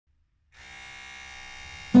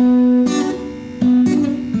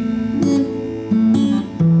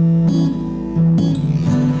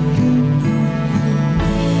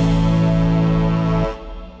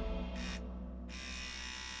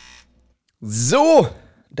So,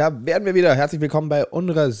 da werden wir wieder. Herzlich willkommen bei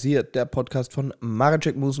Unrasiert, der Podcast von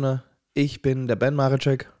Mareczek Musner. Ich bin der Ben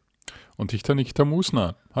Mareczek. Und ich der Nektar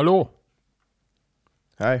Musner. Hallo.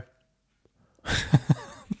 Hi.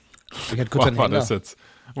 Ich hätte kurz einen Hänger.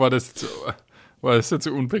 War das jetzt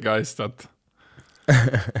unbegeistert?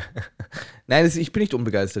 Nein, ich bin nicht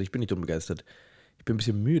unbegeistert. Ich bin ein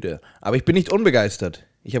bisschen müde. Aber ich bin nicht unbegeistert.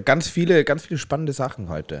 Ich habe ganz viele spannende Sachen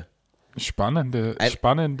heute. Spannende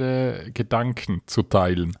Gedanken zu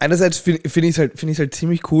teilen. Einerseits finde ich es halt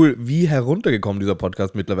ziemlich cool, wie heruntergekommen dieser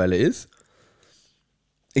Podcast mittlerweile ist.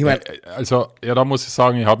 Ich meine, da muss ich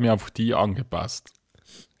sagen, ich habe mir einfach die angepasst.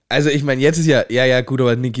 Also ich meine, jetzt ist ja gut,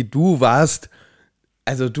 aber Niki, du warst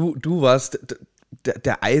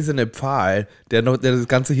der eiserne Pfahl, der das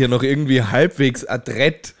Ganze hier noch irgendwie halbwegs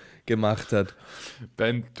adrett gemacht hat.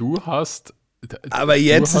 Ben, du hast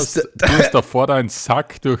davor deinen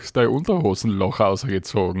Sack durch dein Unterhosenloch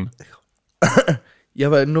ausgezogen. Ja,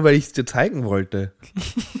 aber nur weil ich es dir zeigen wollte.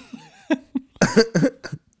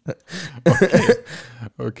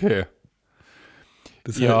 Okay.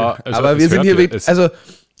 Ja, aber wir sind hier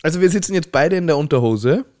wir sitzen jetzt beide in der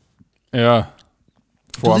Unterhose. Ja.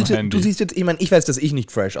 Du siehst jetzt, ich weiß, dass ich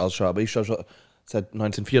nicht fresh ausschaue, aber ich schaue schon seit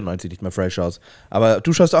 1994 nicht mehr fresh aus. Aber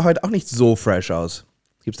du schaust auch heute auch nicht so fresh aus.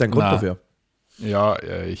 Gibt es da einen Grund dafür? Ja,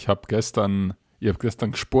 ich habe gestern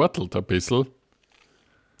gesportelt ein bisschen.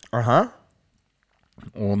 Aha.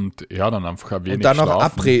 Und ja, dann einfach ein wenig und dann noch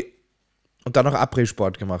schlafen. Und dann noch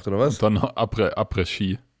Après-Sport gemacht, oder was? Und dann noch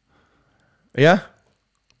Après-Ski. Ja?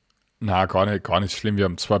 Na, gar nicht schlimm. Wir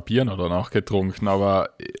haben 2 Bier danach getrunken,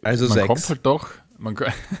 aber also man 6. kommt halt doch,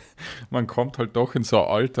 man kommt halt doch in so ein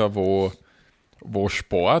Alter, wo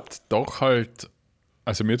Sport doch halt,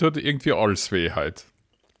 also mir tut irgendwie alles weh halt.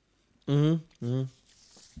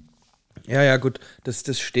 Ja, gut,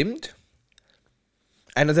 das stimmt.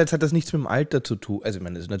 Einerseits hat das nichts mit dem Alter zu tun. Also ich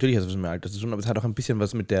meine, natürlich hat es was mit dem Alter zu tun, aber es hat auch ein bisschen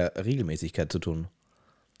was mit der Regelmäßigkeit zu tun.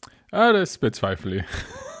 Ah, das bezweifle ich.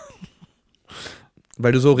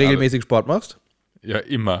 Weil du so regelmäßig Sport machst? Ja,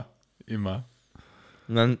 immer. Und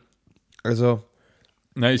dann, also...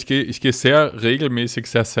 Nein, ich gehe sehr regelmäßig,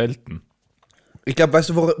 sehr selten. Ich glaube, weißt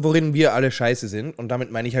du, worin wir alle scheiße sind? Und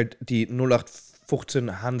damit meine ich halt die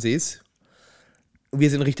 0815 Hansis. Wir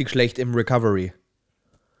sind richtig schlecht im Recovery.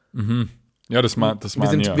 Mhm. Ja, das meine ich.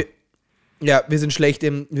 Wir sind schlecht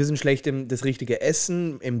im das richtige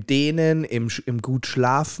Essen, im Dehnen, im gut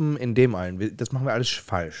Schlafen, in dem allen. Das machen wir alles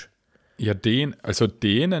falsch. Ja,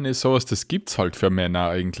 Dehnen ist sowas, das gibt's halt für Männer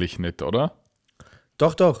eigentlich nicht, oder?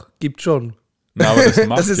 Doch, gibt schon. Na, aber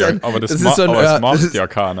das macht ja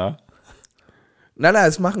keiner. Nein,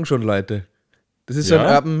 es machen schon Leute. Das ist so ein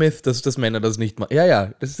Urban Myth, dass Männer das nicht machen. Ja,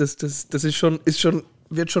 das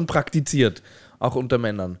wird schon praktiziert, auch unter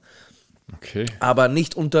Männern. Okay. Aber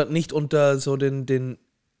nicht unter so den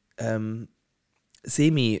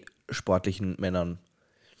semi-sportlichen Männern.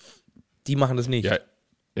 Die machen das nicht.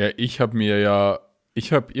 Ja, ich habe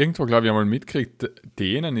irgendwo, glaube ich, einmal mitgekriegt,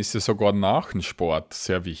 denen ist ja sogar nach dem Sport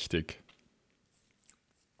sehr wichtig.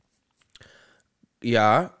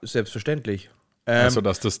 Ja, selbstverständlich. Also,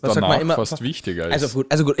 dass das danach fast wichtiger ist.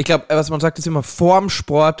 Also gut, ich glaube, was man sagt, ist immer, vorm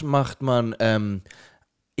Sport macht man,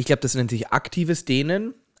 ich glaube, das nennt sich aktives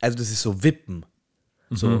Dehnen. Also das ist so Wippen.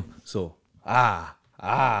 Solche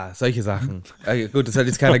Sachen. Gut, das hat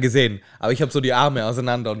jetzt keiner gesehen. Aber ich habe so die Arme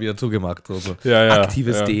auseinander und wieder zugemacht. So.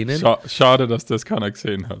 Aktives Dehnen. Schade, dass das keiner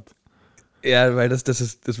gesehen hat. Ja, weil das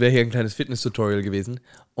wäre hier ein kleines Fitness-Tutorial gewesen.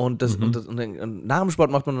 Und nach dem Sport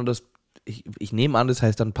macht man das, ich nehme an, das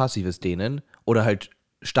heißt dann passives Dehnen oder halt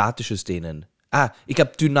statisches Dehnen. Ich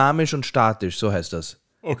glaube dynamisch und statisch, so heißt das.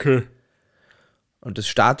 Okay. Und das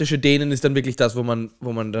statische Dehnen ist dann wirklich das, wo man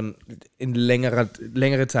dann in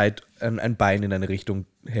längere Zeit ein Bein in eine Richtung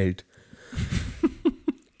hält.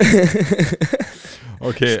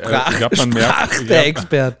 Okay, der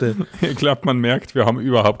Experte. Ich glaube, man merkt, wir haben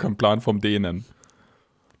überhaupt keinen Plan vom Dehnen.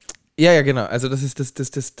 Ja, genau. Also das ist das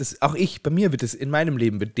bei mir wird es, in meinem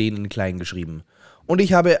Leben wird Dehnen klein geschrieben. Und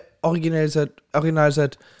ich habe original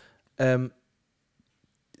seit 7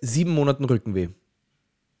 Monaten Rückenweh.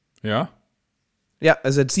 Ja? Ja,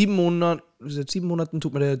 also seit 7 Monaten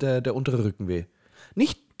tut mir der untere Rücken weh.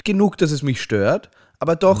 Nicht genug, dass es mich stört,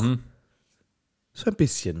 aber doch so ein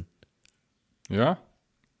bisschen. Ja?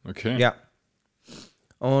 Okay. Ja.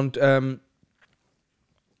 Und das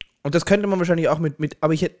könnte man wahrscheinlich auch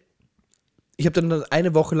aber ich habe dann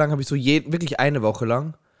eine Woche lang, wirklich eine Woche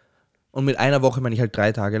lang, und mit einer Woche meine ich halt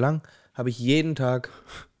 3 Tage lang, habe ich jeden Tag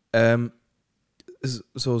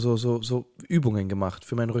so Übungen gemacht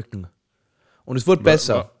für meinen Rücken. Und es wurde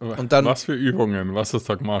besser. Und dann, was für Übungen? Was hast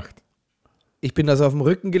du da gemacht? Ich bin da so auf dem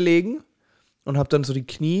Rücken gelegen und habe dann so die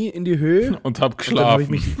Knie in die Höhe. Und habe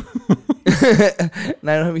geschlafen. Nein,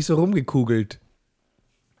 dann habe ich mich so rumgekugelt.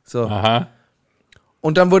 So. Aha.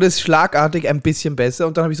 Und dann wurde es schlagartig ein bisschen besser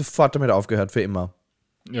und dann habe ich sofort damit aufgehört, für immer.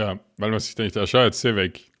 Ja, weil man sich denkt, schau, jetzt ist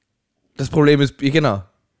weg. Das Problem ist, genau.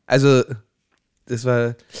 Also, das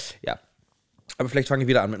war, ja. Aber vielleicht fange ich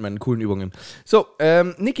wieder an mit meinen coolen Übungen. So,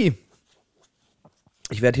 Niki.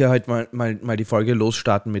 Ich werde hier heute mal die Folge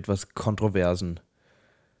losstarten mit was Kontroversen.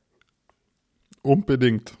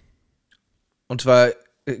 Unbedingt. Und zwar,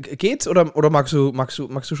 geht's oder magst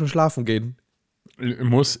du schon schlafen gehen?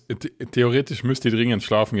 Theoretisch müsste ich dringend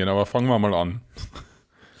schlafen gehen, aber fangen wir mal an.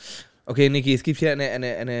 Okay, Niki, es gibt hier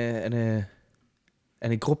eine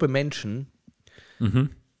Gruppe Menschen,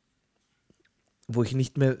 wo ich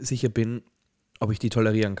nicht mehr sicher bin, ob ich die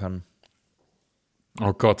tolerieren kann.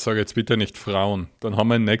 Oh Gott, sag jetzt bitte nicht Frauen. Dann haben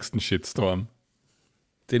wir den nächsten Shitstorm.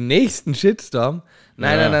 Den nächsten Shitstorm?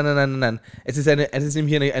 Nein, Ja. nein. Es ist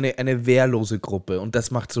nämlich hier eine wehrlose Gruppe und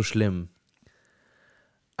das macht so schlimm.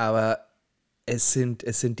 Aber es sind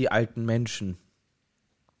die alten Menschen.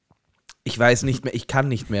 Ich weiß nicht mehr, ich kann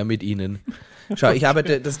nicht mehr mit ihnen. Schau, ich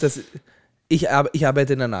arbeite, ich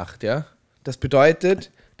arbeite in der Nacht, ja. Das bedeutet,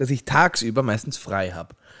 dass ich tagsüber meistens frei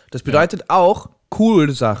habe. Das bedeutet auch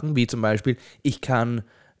coole Sachen, wie zum Beispiel, ich kann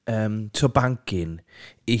zur Bank gehen,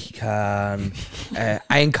 ich kann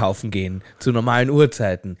einkaufen gehen zu normalen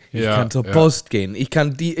Uhrzeiten, ich kann zur Post gehen, ich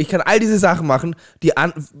kann all diese Sachen machen,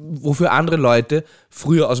 wofür andere Leute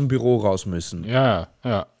früher aus dem Büro raus müssen. Ja.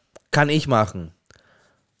 Kann ich machen.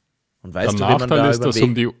 Und weißt Der du, wie man Nachteil da ist, dass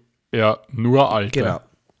nur Alte. Genau.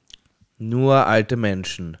 Nur alte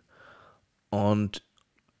Menschen. Und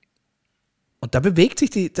da bewegt sich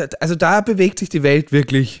die Welt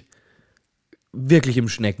wirklich im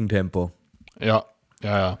Schneckentempo. Ja,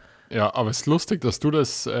 aber es ist lustig, dass du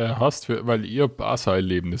das hast, weil ihr auch so ein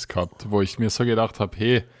Erlebnis gehabt, wo ich mir so gedacht habe,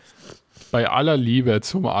 hey, bei aller Liebe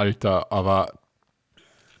zum Alter, aber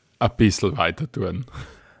ein bisschen weiter tun.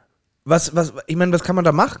 Ich meine, was kann man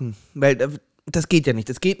da machen? Weil das geht ja nicht.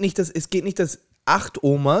 Es geht nicht, dass 8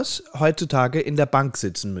 Omas heutzutage in der Bank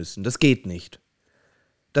sitzen müssen. Das geht nicht.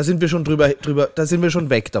 Da sind wir schon da sind wir schon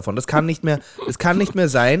weg davon. Es kann nicht mehr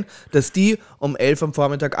sein, dass die um 11 am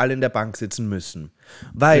Vormittag alle in der Bank sitzen müssen.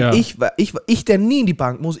 Weil ich, der nie in die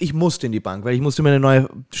Bank muss, ich musste in die Bank, weil ich musste mir eine neue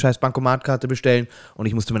scheiß Bankomatkarte bestellen und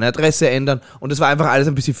ich musste meine Adresse ändern und es war einfach alles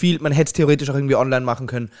ein bisschen viel. Man hätte es theoretisch auch irgendwie online machen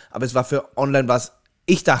können, aber es war für online was.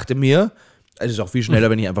 Ich dachte mir, es ist auch viel schneller,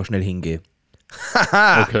 wenn ich einfach schnell hingehe.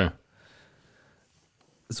 Okay.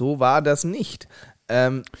 So war das nicht.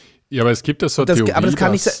 Ja, aber es gibt ja so eine Theorie, aber das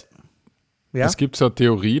kann nicht sein. Ja? Es gibt so eine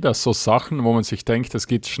Theorie, dass so Sachen, wo man sich denkt, das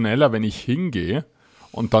geht schneller, wenn ich hingehe,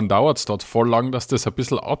 und dann dauert es dort voll lang, dass das ein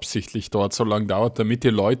bisschen absichtlich dort so lang dauert, damit die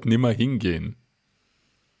Leute nicht mehr hingehen.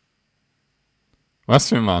 Was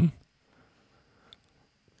will man?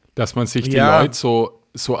 Dass man sich die Leute so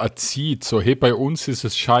erzieht, so, hey, bei uns ist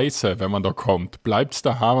es scheiße, wenn man da kommt. Bleibt's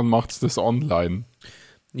daheim und macht's das online.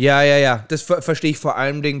 Ja. Das verstehe ich vor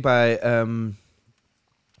allem bei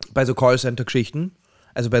so Callcenter-Geschichten,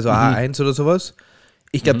 also bei so A1 oder sowas.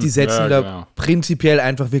 Ich glaube, die setzen da prinzipiell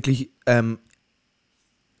einfach wirklich,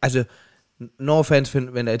 also no offense,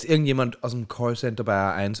 wenn da jetzt irgendjemand aus dem Callcenter bei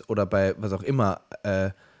A1 oder bei was auch immer,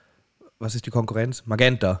 was ist die Konkurrenz?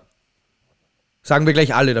 Magenta. Sagen wir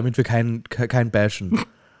gleich alle, damit wir kein bashen.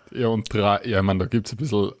 Ja, und 3, ja, ich meine, da gibt es ein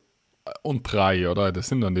bisschen, und 3, oder? Das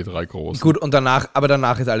sind dann die 3 großen. Gut, und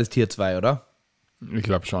danach ist alles Tier 2, oder? Ich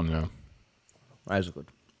glaube schon, ja. Also gut.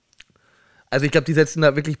 Also ich glaube, die setzen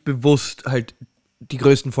da wirklich bewusst halt die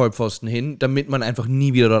größten Vollpfosten hin, damit man einfach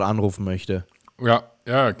nie wieder dort anrufen möchte.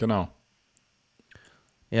 Ja, genau.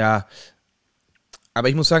 Ja, aber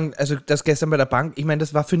ich muss sagen, also das gestern bei der Bank, ich meine,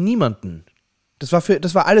 das war für niemanden. Das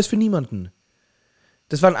war alles für niemanden.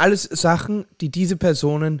 Das waren alles Sachen, die diese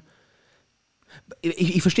Personen.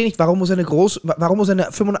 Ich verstehe nicht, warum muss eine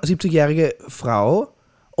 75-jährige Frau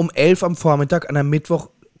um 11 am Vormittag an einem Mittwoch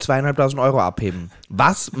 2.500 Euro abheben?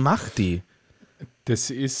 Was macht die? Das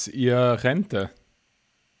ist ihr Rente.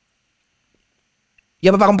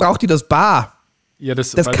 Ja, aber warum braucht die das bar? Ja,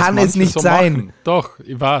 das kann es nicht so sein. Machen. Doch,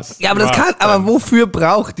 ich weiß. Ja, aber wofür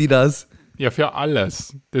braucht die das? Ja, für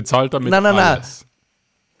alles. Der zahlt damit Na. alles.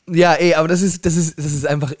 Ja, aber das ist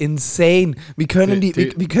einfach insane. Wie können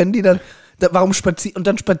die dann, warum spaziert, und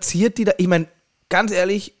dann spaziert die da, ich meine, ganz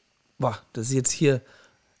ehrlich, das ist jetzt hier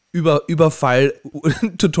Überfall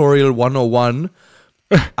Tutorial 101,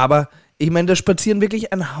 aber ich meine, da spazieren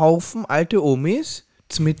wirklich ein Haufen alte Omis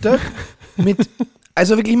zum Mittag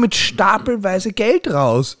also wirklich mit stapelweise Geld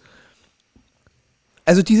raus.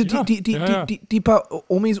 Also die paar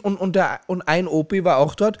Omis und ein Opi war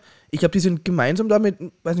auch dort. Ich glaube, die sind gemeinsam damit,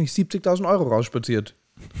 weiß nicht, 70.000 Euro rausspaziert.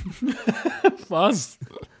 Was?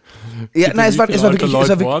 Ja, Bitte, nein, es war wirklich.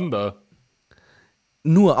 Leute waren da?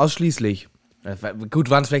 Nur ausschließlich. Gut,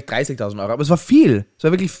 waren es vielleicht 30.000 Euro, aber es war viel. Es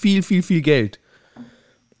war wirklich viel, viel, viel Geld.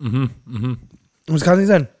 Und das kann nicht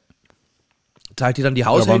sein. Zahlt die dann die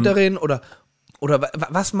Haushälterin oder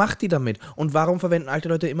was macht die damit? Und warum verwenden alte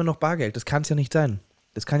Leute immer noch Bargeld? Das kann es ja nicht sein.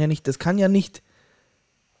 Das kann ja nicht.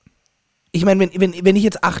 Ich meine, wenn ich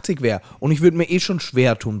jetzt 80 wäre und ich würde mir schon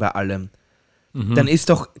schwer tun bei allem, dann ist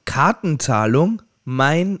doch Kartenzahlung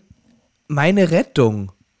meine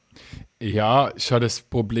Rettung. Ja, schau, das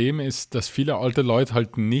Problem ist, dass viele alte Leute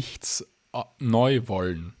halt nichts neu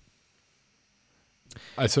wollen.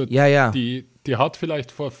 Also die hat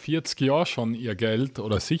vielleicht vor 40 Jahren schon ihr Geld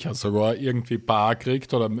oder sicher sogar irgendwie bar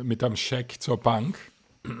gekriegt oder mit einem Scheck zur Bank.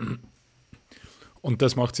 Und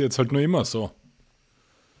das macht sie jetzt halt nur immer so.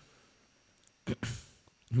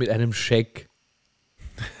 Mit einem Scheck.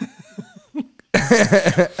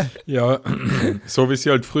 Ja, so wie sie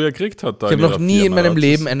halt früher gekriegt hat. Ich habe noch nie in meinem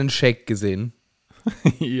Leben einen Scheck gesehen.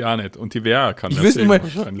 Ja, nicht. Und die Vera kann ich wüsste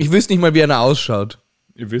nicht mal, wie einer ausschaut.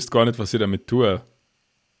 Ihr wisst gar nicht, was ich damit tue.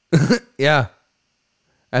 Ja.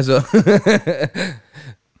 Also.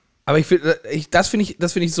 Aber das finde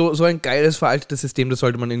ich so ein geiles, veraltetes System, das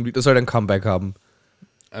sollte ein Comeback haben.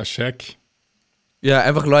 Ein Scheck. Ja,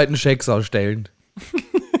 einfach Leuten Schecks ausstellen.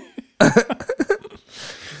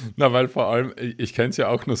 Na, weil vor allem, ich kenne es ja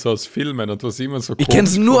auch nur so aus Filmen und was immer so ich kenne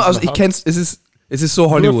es nur aus, es ist so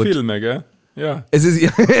Hollywood. Nur Filme, gell? Ja. Es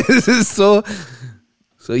ist so,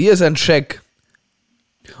 hier ist ein Scheck.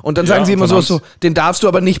 Und dann sagen sie immer so, den darfst du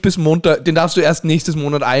aber nicht bis Montag, den darfst du erst nächstes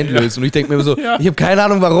Monat einlösen. Ja. Und ich denke mir immer so, ich habe keine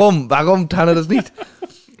Ahnung warum. Warum kann er das nicht?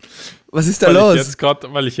 Was ist da los?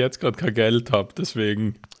 Weil ich jetzt gerade kein Geld habe,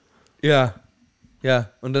 deswegen. Ja.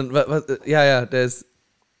 Und dann, der ist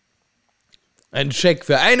ein Scheck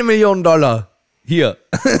für $1 Million. Hier.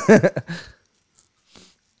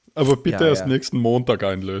 Aber bitte erst nächsten Montag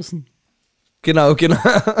einlösen. Genau.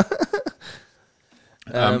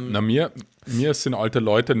 Mir sind alte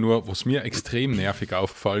Leute nur, was mir extrem nervig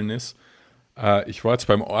aufgefallen ist, ich war jetzt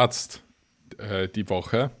beim Arzt die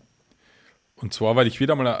Woche und zwar, weil ich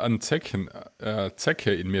wieder mal eine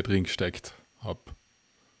Zecke in mir drin gesteckt habe.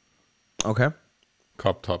 Okay.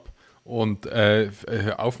 Gehabt habe. Und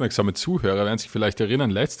aufmerksame Zuhörer werden sich vielleicht erinnern,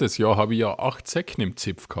 letztes Jahr habe ich ja 8 Zecken im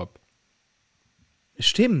Zipf gehabt.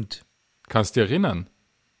 Stimmt. Kannst du dich erinnern?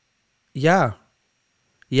 Ja,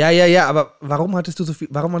 aber warum hattest du so viel,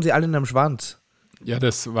 warum waren sie alle in deinem Schwanz? Ja,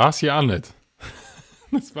 das war's ja auch nicht.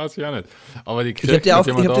 Aber die ich hab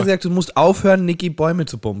dir gesagt, du musst aufhören, Niki Bäume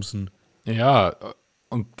zu bumsen. Ja,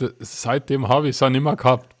 und seitdem habe ich es auch nicht mehr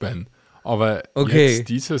gehabt, Ben. Aber jetzt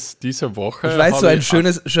diese Woche. Ich weiß, so ein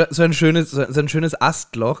schönes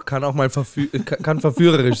Astloch kann auch mal kann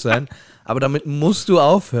verführerisch sein, aber damit musst du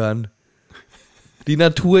aufhören. Die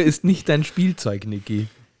Natur ist nicht dein Spielzeug, Niki.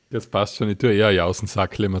 Das passt schon, ich tue eher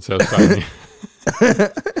Jausensackl immer zuerst rein.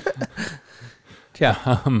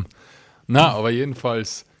 Tja. Aber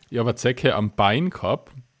jedenfalls, ich habe eine Zecke am Bein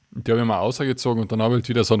gehabt, die habe ich mal ausgezogen und dann habe ich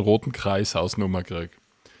wieder so einen roten Kreis ausgenommen gekriegt.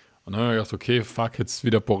 Und dann habe ich gedacht, okay, fuck, jetzt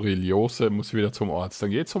wieder Borreliose, muss ich wieder zum Arzt. Dann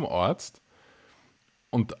gehe ich zum Arzt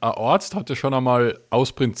und ein Arzt hatte schon einmal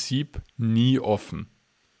aus Prinzip nie offen.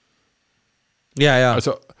 Ja.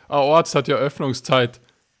 Also ein Arzt hat ja Öffnungszeit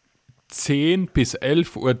 10 bis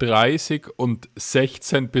 11:30 Uhr und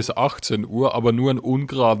 16 bis 18 Uhr, aber nur an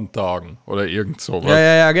ungeraden Tagen oder irgend sowas.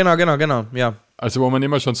 Ja, genau, ja. Also wo man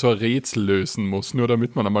immer schon so ein Rätsel lösen muss, nur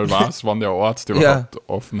damit man einmal weiß, wann der Arzt überhaupt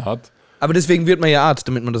offen hat. Aber deswegen wird man ja Arzt,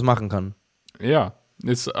 damit man das machen kann. Ja,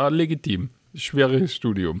 ist legitim. Schweres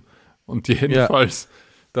Studium. Und jedenfalls,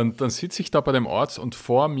 dann sitze ich da bei dem Arzt und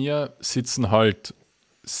vor mir sitzen halt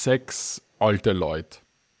 6 alte Leute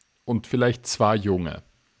und vielleicht 2 junge.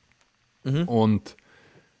 Und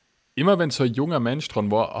immer wenn so ein junger Mensch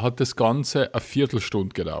dran war, hat das Ganze eine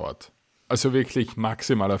Viertelstunde gedauert. Also wirklich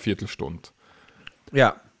maximal eine Viertelstunde.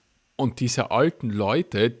 Ja. Und diese alten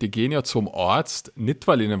Leute, die gehen ja zum Arzt, nicht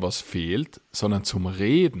weil ihnen was fehlt, sondern zum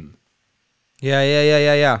Reden.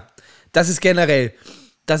 Ja. Das ist generell,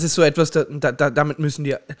 das ist so etwas, damit müssen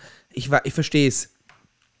die, ich verstehe es.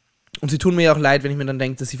 Und sie tun mir ja auch leid, wenn ich mir dann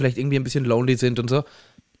denke, dass sie vielleicht irgendwie ein bisschen lonely sind und so.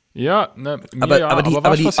 Ja, auch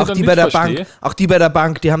die bei der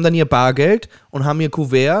Bank, die haben dann ihr Bargeld und haben ihr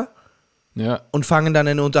Kuvert und fangen dann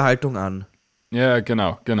eine Unterhaltung an. Ja,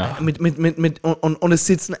 genau. Und es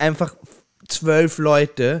sitzen einfach 12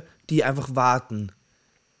 Leute, die einfach warten.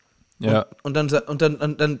 Ja. Und dann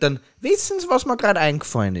wissen sie, was mir gerade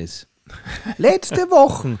eingefallen ist. Letzte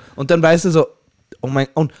Woche. Und dann weißt du so,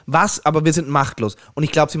 Und was? Aber wir sind machtlos. Und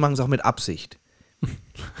ich glaube, sie machen es auch mit Absicht.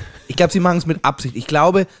 Ich glaube, sie machen es mit Absicht. Ich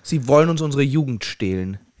glaube, sie wollen uns unsere Jugend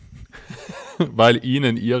stehlen. Weil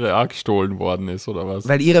ihnen ihre auch gestohlen worden ist, oder was?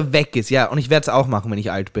 Weil ihre weg ist, ja. Und ich werde es auch machen, wenn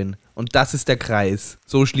ich alt bin. Und das ist der Kreis.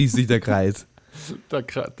 So schließt sich der Kreis. Der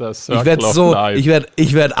Ich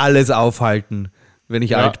werd alles aufhalten, wenn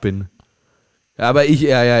ich alt bin. Aber ich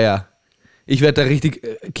werde da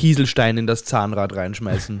richtig Kieselstein in das Zahnrad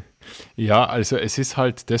reinschmeißen. Ja, also es ist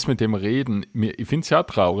halt das mit dem Reden. Ich finde es ja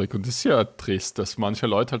traurig und es ist ja trist, dass manche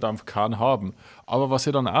Leute halt einfach keinen haben. Aber was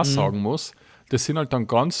ich dann auch sagen muss, das sind halt dann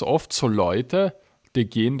ganz oft so Leute, die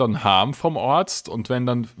gehen dann heim vom Arzt und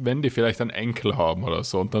wenn die vielleicht einen Enkel haben oder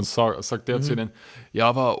so und dann sagt der zu ihnen, ja,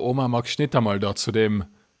 aber Oma, magst du nicht einmal da zu dem,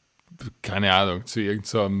 keine Ahnung, zu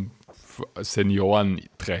irgendeinem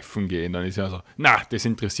Seniorentreffen gehen? Dann ist ja so, na, das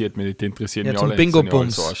interessiert mich nicht, die interessieren mich alle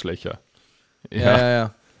Bingo-Bums. so Arschlöcher.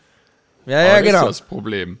 Ja, aber genau. das ist das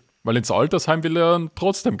Problem, weil ins Altersheim will ja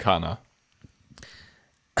trotzdem keiner.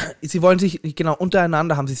 Sie wollen sich, genau,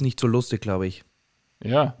 untereinander haben sie es nicht so lustig, glaube ich.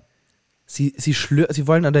 Ja. Sie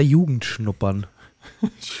wollen an der Jugend schnuppern.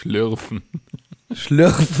 Schlürfen. Sie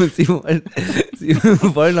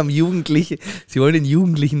wollen den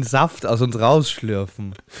jugendlichen Saft aus uns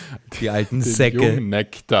rausschlürfen. Die alten Den Säcke. Jungen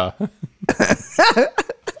Nektar.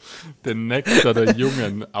 Den Nektar der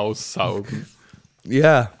Jungen aussaugen.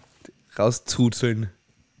 Ja, rauszuzeln.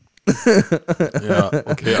 Ja,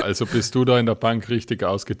 okay, also bist du da in der Bank richtig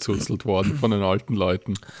ausgezuzelt worden von den alten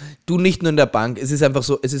Leuten. Du, nicht nur in der Bank, es ist einfach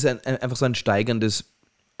so, einfach so ein steigerndes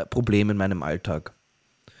Problem in meinem Alltag.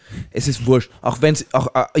 Es ist wurscht, auch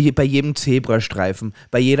bei jedem Zebrastreifen,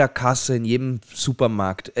 bei jeder Kasse, in jedem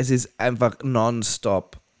Supermarkt, es ist einfach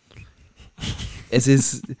nonstop.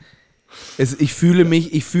 Ich fühle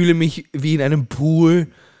mich wie in einem Pool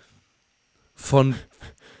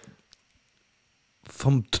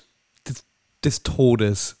des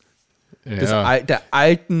Todes. Ja. Der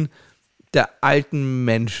alten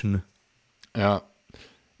Menschen. Ja.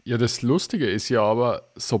 Ja, das Lustige ist ja aber,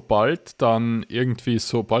 sobald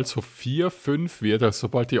so 4, 5 wird, also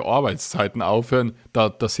sobald die Arbeitszeiten aufhören,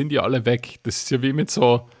 da sind die alle weg. Das ist ja wie mit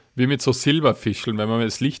so Silberfischeln, wenn man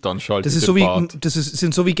das Licht anschaltet. Das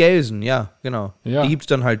sind so wie Gelsen, ja, genau. Ja. Die gibt es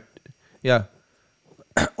dann halt, ja,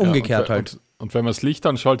 umgekehrt halt. Und wenn man das Licht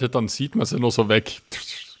anschaltet, dann sieht man sie nur so weg.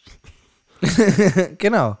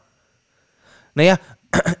 Genau. Naja,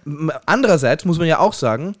 andererseits muss man ja auch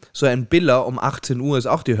sagen, so ein Biller um 18 Uhr ist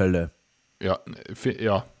auch die Hölle. Ja,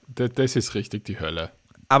 das ist richtig die Hölle.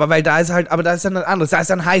 Aber da ist dann anderes, da ist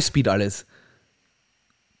dann Highspeed alles.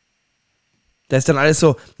 Da ist dann alles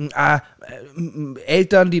so,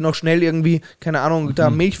 Eltern, die noch schnell irgendwie, keine Ahnung, da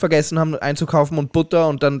Milch vergessen haben einzukaufen und Butter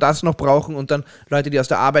und dann das noch brauchen und dann Leute, die aus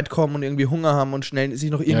der Arbeit kommen und irgendwie Hunger haben und schnell sich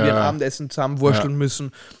noch irgendwie ein Abendessen zusammenwurschteln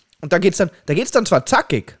müssen. Und da geht's dann zwar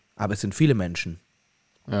zackig, aber es sind viele Menschen.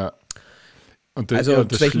 Ja. Und zu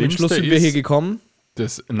welchem Entschluss sind wir hier gekommen?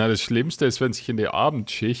 Das Schlimmste ist, wenn sich in die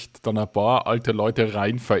Abendschicht dann ein paar alte Leute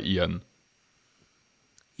rein verirren.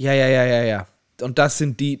 Ja. Und das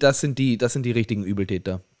sind die richtigen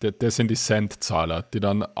Übeltäter. Das sind die Centzahler, die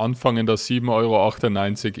dann anfangen, da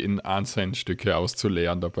 7,98 € in 1-Cent-Stücke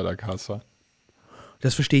auszuleeren da bei der Kasse.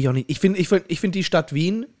 Das verstehe ich auch nicht. Ich finde die Stadt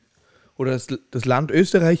Wien oder das Land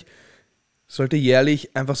Österreich sollte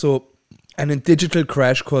jährlich einfach so einen Digital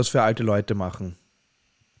Crashkurs für alte Leute machen.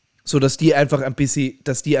 So, dass die einfach ein bisschen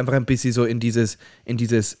so in dieses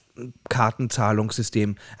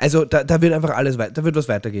Kartenzahlungssystem. Also da wird einfach da wird was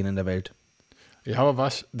weitergehen in der Welt. Ja,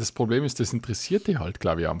 aber das Problem ist, das interessiert die halt,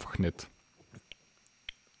 glaube ich, einfach nicht.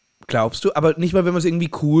 Glaubst du? Aber nicht mal, wenn man es irgendwie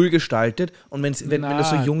cool gestaltet und wenn das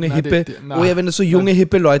so junge,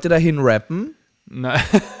 hippe Leute dahin rappen. Nein.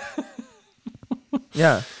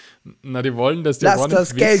 Ja. Na, die wollen das Lass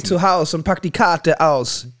das Geld zu Hause und pack die Karte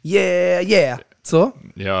aus. Yeah. So?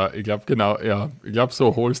 Ja, ich glaube genau, ja. Ich glaube,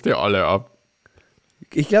 so holst du alle ab.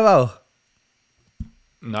 Ich glaube auch.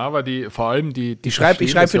 Na, aber vor allem die ich schreibe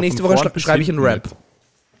für nächste Woche schreibe ich einen Rap. Nicht.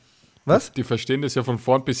 Was? Die verstehen das ja von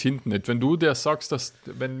vorn bis hinten nicht. Wenn du dir sagst, dass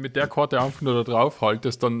wenn mit der Karte einfach nur da drauf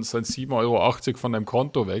haltest, dann sind 7,80 € von deinem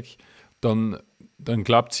Konto weg, dann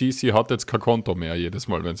glaubt sie hat jetzt kein Konto mehr jedes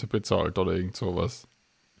Mal, wenn sie bezahlt oder irgend sowas.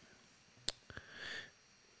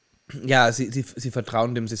 Ja, sie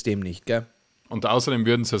vertrauen dem System nicht, gell? Und außerdem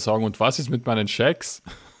würden sie sagen, und was ist mit meinen Schecks?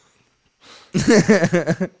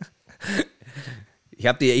 Ich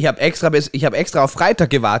hab extra auf Freitag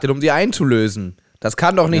gewartet, um die einzulösen. Das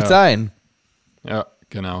kann doch nicht sein. Ja,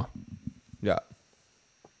 genau. Ja.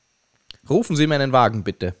 Rufen Sie meinen Wagen,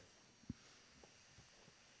 bitte.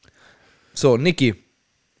 So, Niki.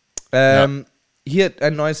 Hier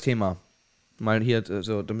ein neues Thema. Mal hier,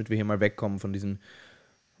 also, damit wir hier mal wegkommen von diesem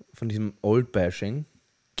Old-Bashing.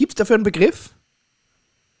 Gibt es dafür einen Begriff?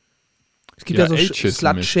 Es gibt ja so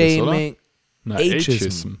Slut-Shaming.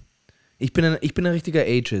 Ageism. Ich bin ein richtiger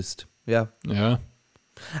Ageist. Ja. Ja.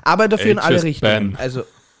 Aber dafür in alle Ageist Richtungen. Ben. Also,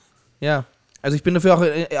 ja. Also ich bin dafür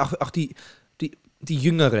auch die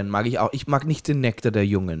Jüngeren mag ich auch. Ich mag nicht den Nektar der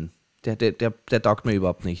Jungen. Der taugt mir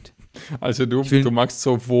überhaupt nicht. Also du magst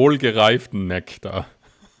so wohlgereiften Nektar.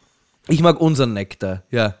 Ich mag unseren Nektar,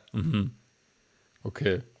 ja. Mhm.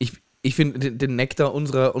 Okay. Ich finde den Nektar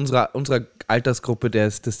unserer Altersgruppe,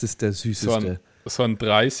 das ist der süßeste. So ein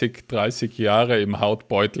 30 Jahre im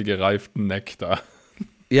Hautbeutel gereiften Nektar.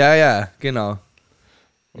 Ja, genau.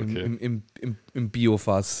 Okay. Im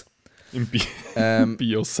Biofass. Im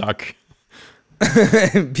Biosack.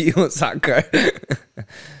 Im Biosack.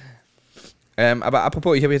 Aber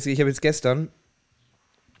apropos, ich habe jetzt gestern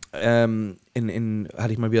hatte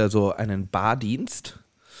ich mal wieder so einen Bardienst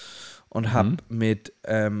und habe mit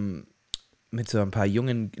so ein paar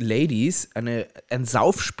jungen Ladies ein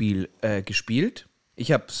Saufspiel gespielt.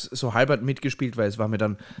 Ich habe es so halbert mitgespielt, weil es war mir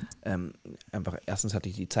dann einfach, erstens hatte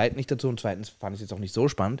ich die Zeit nicht dazu und zweitens fand ich es jetzt auch nicht so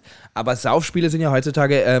spannend. Aber Saufspiele sind ja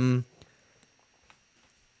heutzutage,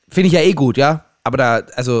 finde ich ja eh gut, ja. Aber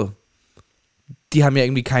die haben ja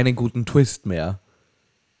irgendwie keinen guten Twist mehr.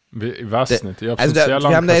 Ich weiß nicht. Ich habe also sehr lange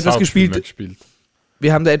wir haben da etwas gespielt. gespielt.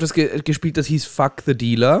 Wir haben da etwas gespielt, das hieß Fuck the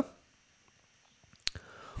Dealer.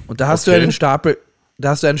 Und da hast du einen Stapel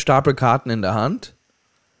Karten in der Hand.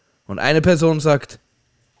 Und eine Person sagt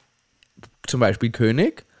zum Beispiel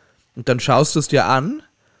König. Und dann schaust du es dir an.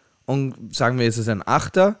 Und sagen wir, es ist ein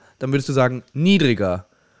Achter. Dann würdest du sagen, niedriger.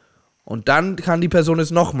 Und dann kann die Person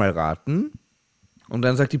es nochmal raten. Und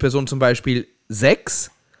dann sagt die Person zum Beispiel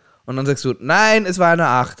 6. Und dann sagst du, nein, es war eine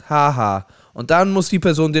 8. Haha. Und dann muss die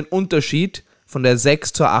Person den Unterschied von der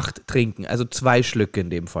 6 zur 8 trinken. Also 2 Schlücke in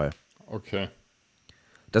dem Fall. Okay.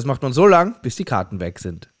 Das macht man so lang, bis die Karten weg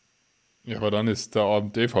sind. Ja, aber dann ist der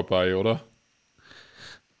Abend vorbei, oder?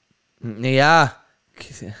 Naja,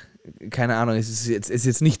 keine Ahnung, es ist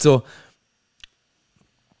jetzt nicht so.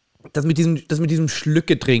 Das mit diesem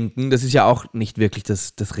Schlücke trinken, das ist ja auch nicht wirklich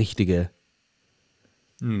das Richtige.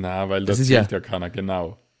 Na, weil das zählt ja keiner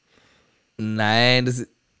genau. Nein,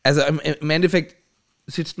 also im Endeffekt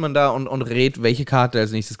sitzt man da und rät, welche Karte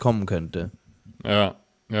als nächstes kommen könnte. Ja.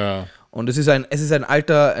 Und es ist ein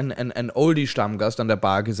alter, ein Oldie-Stammgast an der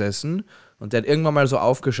Bar gesessen und der hat irgendwann mal so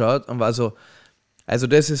aufgeschaut und war so, also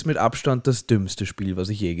das ist mit Abstand das dümmste Spiel, was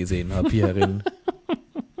ich je gesehen habe hier herin.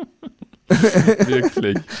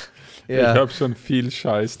 Wirklich. Ja. Ich habe schon viel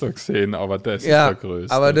Scheiß da gesehen, aber das ist der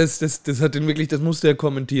größte. Aber das hat ihn wirklich, das musste er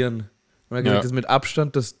kommentieren. Und er hat gesagt, das ist mit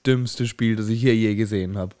Abstand das dümmste Spiel, das ich hier je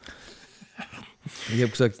gesehen habe. Ich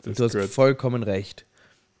habe gesagt, du hast vollkommen recht.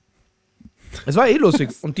 Es war eh lustig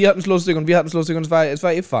und die hatten es lustig und wir hatten es lustig und es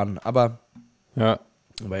war eh fun, aber ja.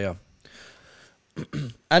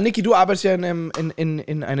 Niki, du arbeitest ja in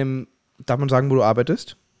einem, darf man sagen, wo du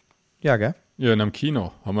arbeitest? Ja, gell? Ja, in einem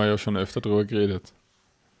Kino, haben wir ja schon öfter drüber geredet.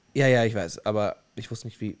 Ja, ich weiß, aber ich wusste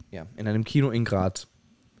nicht wie, ja, in einem Kino in Graz.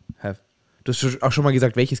 Du hast auch schon mal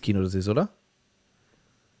gesagt, welches Kino das ist, oder?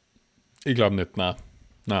 Ich glaube nicht, na.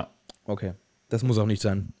 Okay, das muss auch nicht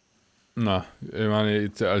sein. Na, ich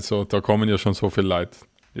meine, also da kommen ja schon so viele Leute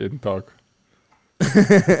jeden Tag.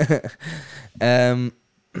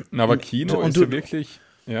 Aber Kino ist ja wirklich,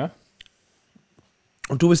 ja.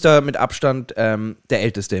 Und du bist da mit Abstand der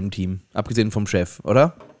Älteste im Team, abgesehen vom Chef,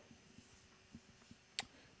 oder?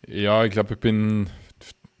 Ja, ich glaube, ich bin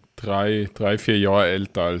 3-4 Jahre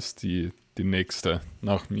älter als die nächste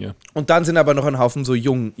nach mir. Und dann sind aber noch ein Haufen so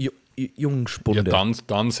Jungspunde. Ja,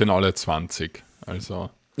 dann sind alle 20, also.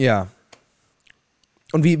 Ja.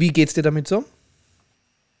 Und wie geht's dir damit so?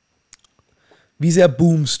 Wie sehr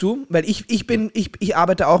boomst du? Weil ich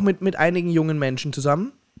arbeite auch mit einigen jungen Menschen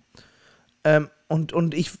zusammen.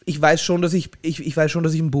 Und ich weiß schon, dass ich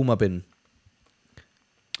ein Boomer bin.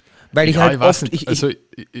 Weil ich halt oft...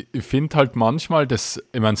 Ich finde halt manchmal, dass,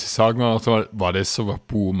 ich meine, sie sagen auch mal, war das so ein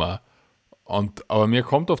Boomer? Aber mir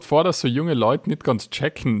kommt oft vor, dass so junge Leute nicht ganz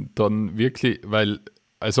checken, dann wirklich, weil,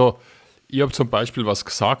 also, ich habe zum Beispiel was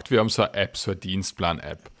gesagt, wir haben so eine App, so eine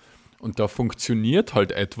Dienstplan-App. Und da funktioniert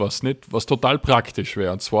halt etwas nicht, was total praktisch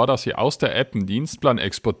wäre. Und zwar, dass ich aus der App einen Dienstplan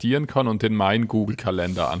exportieren kann und in meinen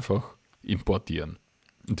Google-Kalender einfach importieren.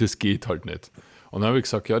 Und das geht halt nicht. Und dann habe ich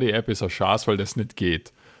gesagt, ja, die App ist ein Schatz, weil das nicht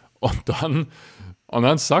geht. Und dann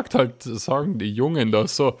sagen die Jungen da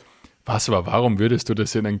so, aber warum würdest du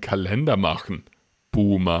das in einen Kalender machen?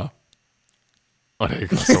 Boomer. Und ich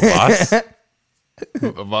so, was?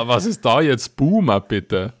 Was ist da jetzt Boomer,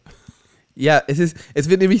 bitte? Ja, es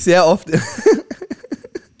wird nämlich sehr oft,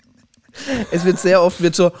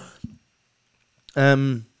 wird so,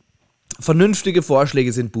 vernünftige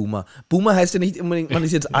Vorschläge sind Boomer. Boomer heißt ja nicht unbedingt, man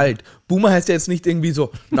ist jetzt alt. Boomer heißt ja jetzt nicht irgendwie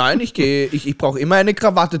so, nein, ich brauche immer eine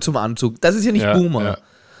Krawatte zum Anzug. Das ist ja nicht Boomer.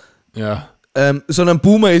 Ja. Sondern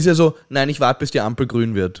Boomer ist ja so, nein, ich warte, bis die Ampel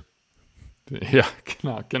grün wird. Ja,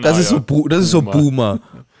 genau. Das ist, das ist so Boomer.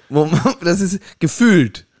 Das ist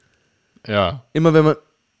gefühlt. Ja. Immer wenn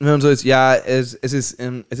man so ist, ja, es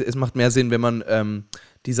macht mehr Sinn, wenn man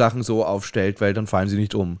die Sachen so aufstellt, weil dann fallen sie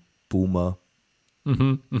nicht um. Boomer.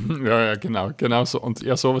 Ja, genau so. Und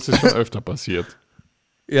ja, sowas ist schon öfter passiert.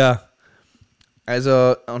 Ja.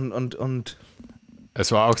 Also, und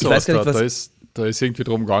es war auch so, da ist irgendwie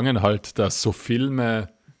drum gegangen, halt, dass so Filme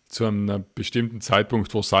zu einem bestimmten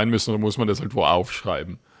Zeitpunkt wo sein müssen, dann muss man das halt wo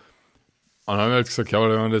aufschreiben. Und dann haben wir halt gesagt, ja, aber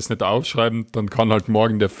wenn wir das nicht aufschreiben, dann kann halt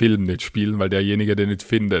morgen der Film nicht spielen, weil derjenige den nicht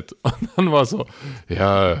findet. Und dann war so,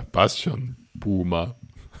 ja, passt schon, Boomer.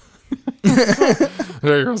 Und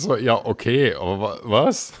ich war so, ja, okay, aber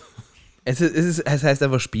was? Es heißt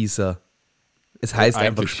einfach Spießer. Es heißt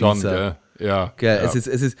einfach Spießer. Schon, gell? Ja. Gell,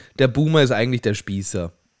 ja. Der Boomer ist eigentlich der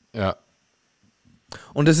Spießer. Ja.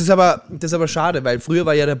 Und das ist aber schade, weil früher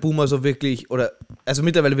war ja der Boomer so wirklich, also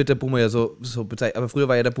mittlerweile wird der Boomer ja so bezeichnet, aber früher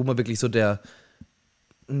war ja der Boomer wirklich so der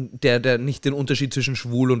nicht den Unterschied zwischen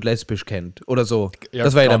schwul und lesbisch kennt oder so. Ja,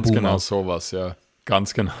 das war ja der Boomer. Genau sowas, ja.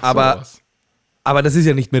 Ganz genau sowas. Aber das ist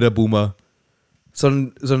ja nicht mehr der Boomer.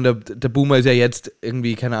 Sondern der Boomer ist ja jetzt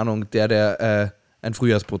irgendwie, keine Ahnung, der einen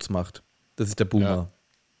Frühjahrsputz macht. Das ist der Boomer.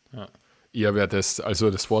 Ja. Ja, das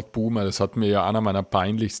Wort Boomer, das hat mir ja einer meiner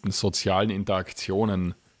peinlichsten sozialen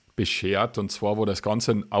Interaktionen beschert. Und zwar, wo das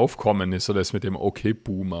Ganze aufkommen ist, so das mit dem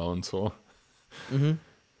Okay-Boomer und so. Mhm.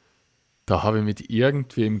 Da habe ich mit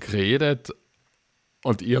irgendwem geredet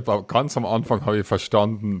und ganz am Anfang habe ich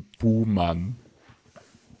verstanden, Boomern.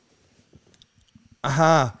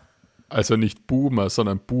 Aha. Also nicht Boomer,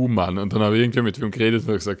 sondern Boomern. Und dann habe ich irgendwie mit wem geredet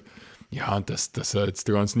und gesagt, ja, und das jetzt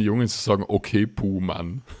die ganzen Jungen zu sagen, okay,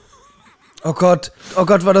 Boomern. Oh Gott,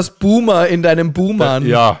 war das Boomer in deinem Boomern?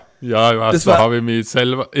 Ja, da habe ich mich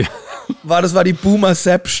selber... Ja. Das war die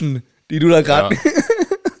Boomerception, die du da gerade...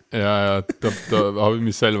 Ja, da habe ich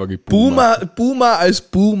mich selber geboomert. Boomer als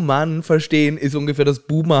Boommann verstehen ist ungefähr das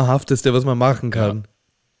Boomerhafteste, was man machen kann.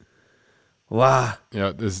 Ja. Wow.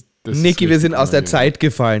 Ja, das Niki, wir sind aus der Zeit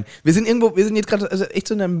gefallen. Wir sind jetzt gerade echt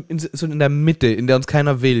so in der Mitte, in der uns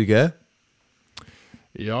keiner will, gell?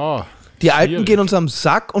 Ja. Die Alten gehen uns am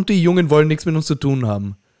Sack und die Jungen wollen nichts mit uns zu tun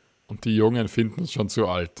haben. Und die Jungen finden uns schon zu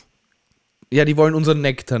alt. Ja, die wollen unseren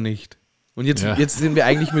Nektar nicht. Und jetzt sind wir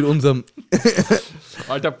eigentlich mit unserem...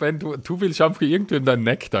 Alter, Ben, du willst einfach irgendwem deinen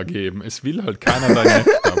Nektar geben. Es will halt keiner deinen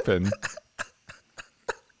Nektar, Ben.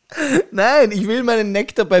 Nein, ich will meinen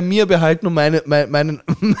Nektar bei mir behalten und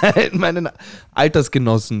meinen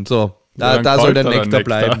Altersgenossen. So, da soll der Nektar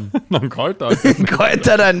bleiben. Dann kalt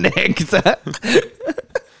der Nektar.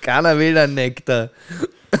 Keiner will den Nektar.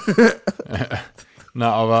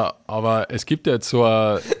 Na, aber es gibt ja jetzt so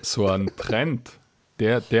einen Trend.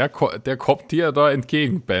 Der kommt dir da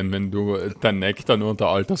entgegen, Ben, wenn du deinen Nektar nur unter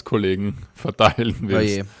Alterskollegen verteilen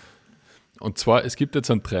willst. Oje. Und zwar, es gibt jetzt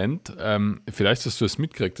einen Trend, vielleicht hast du es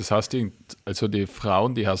mitgekriegt, das heißt, also die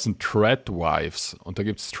Frauen, die heißen Thread-Wives. Und da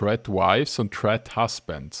gibt es Thread-Wives und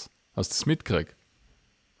Thread-Husbands. Hast du es mitgekriegt?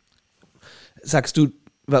 Was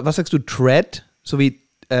sagst du, Thread? So wie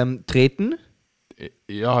treten?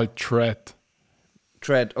 Ja, halt Thread.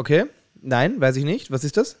 Thread, okay. Nein, weiß ich nicht. Was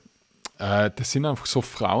ist das? Das sind einfach so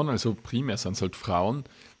Frauen, also primär sind es halt Frauen,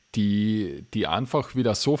 die einfach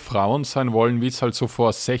wieder so Frauen sein wollen, wie es halt so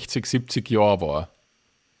vor 60, 70 Jahren war.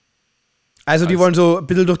 Also die wollen so ein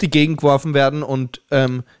bisschen durch die Gegend geworfen werden und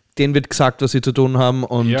denen wird gesagt, was sie zu tun haben.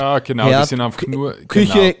 Und ja, genau, die sind einfach nur...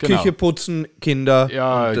 Küche putzen, Kinder,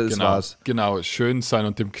 ja, und das war's. Genau, schön sein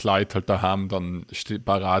und im Kleid halt daheim dann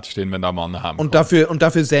parat stehen, wenn der Mann haben und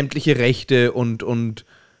dafür sämtliche Rechte und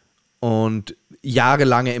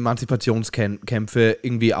jahrelange Emanzipationskämpfe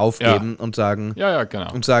irgendwie aufgeben und sagen,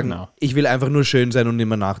 ich will einfach nur schön sein und nicht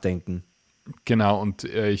mehr nachdenken. Genau, und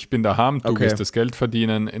ich bin daheim, du wirst das Geld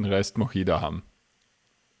verdienen, den Rest mach ich daheim.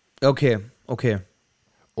 Okay.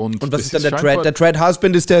 Und was ist dann der Thread? Der Thread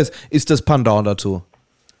Husband ist das Pendant dazu.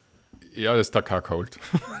 Ja, das ist der Cuckold.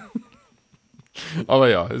 Aber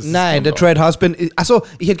ja. Nein, der Thread Husband, achso,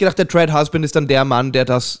 ich hätte gedacht, der Thread Husband ist dann der Mann, der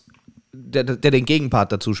den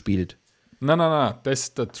Gegenpart dazu spielt. Nein,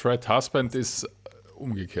 der Thread Husband ist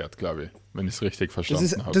umgekehrt, glaube ich, wenn ich es richtig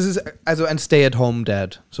verstanden habe. Das ist also ein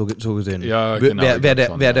Stay-at-home-Dad, so gesehen. Ja, genau.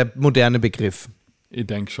 Wäre der moderne Begriff. Ich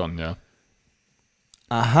denke schon, ja.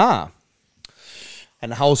 Aha.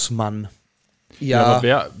 Ein Hausmann. Ja,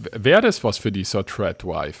 aber wär das was für die, so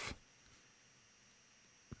Thread-Wife?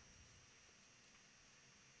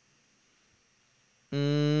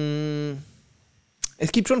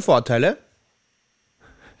 Es gibt schon Vorteile.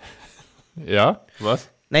 Ja, was?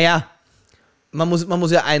 Naja, man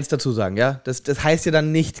muss ja eins dazu sagen, ja. Das heißt ja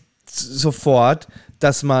dann nicht sofort,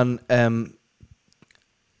 dass man,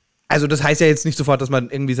 also das heißt ja jetzt nicht sofort, dass man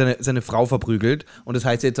irgendwie seine Frau verprügelt. Und das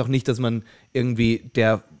heißt ja jetzt auch nicht, dass man irgendwie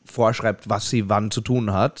der vorschreibt, was sie wann zu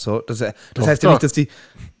tun hat. So, das heißt ja nicht, dass die.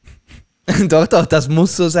 Doch, das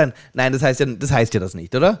muss so sein. Nein, das heißt ja das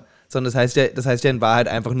nicht, oder? Sondern das heißt ja in Wahrheit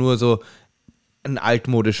einfach nur so einen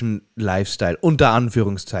altmodischen Lifestyle, unter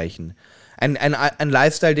Anführungszeichen. Ein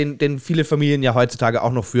Lifestyle, den viele Familien ja heutzutage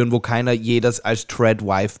auch noch führen, wo keiner jedes als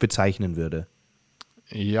Thread-Wife bezeichnen würde.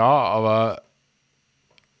 Ja,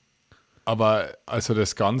 aber also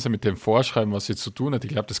das Ganze mit dem Vorschreiben, was sie zu tun hat,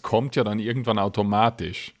 ich glaube, das kommt ja dann irgendwann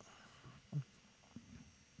automatisch.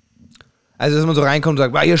 Also, dass man so reinkommt und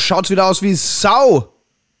sagt, wow, ihr schaut's wieder aus wie Sau.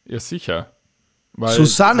 Ja, sicher.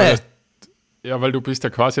 Susanne! Weil du bist ja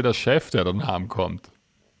quasi der Chef, der dann heimkommt.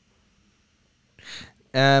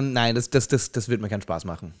 Nein, das wird mir keinen Spaß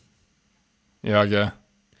machen. Ja, ja.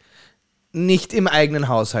 Nicht im eigenen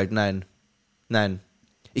Haushalt, nein. Nein.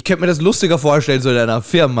 Ich könnte mir das lustiger vorstellen, so in einer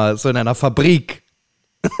Firma, so in einer Fabrik.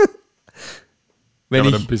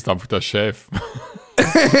 Aber dann bist du einfach der Chef.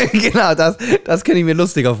 Genau, das kann ich mir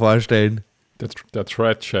lustiger vorstellen. Der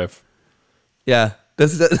Thread-Chef. Ja,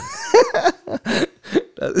 das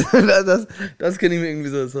kann ich mir irgendwie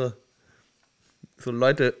so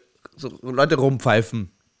Leute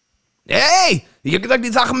rumpfeifen. Hey, ich hab gesagt,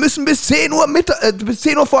 die Sachen müssen bis 10 Uhr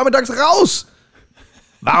vormittags raus.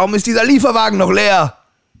 Warum ist dieser Lieferwagen noch leer?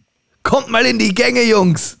 Kommt mal in die Gänge,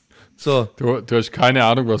 Jungs. So. Du hast keine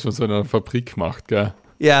Ahnung, was man so in einer Fabrik macht, gell?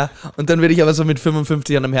 Ja, und dann würde ich aber so mit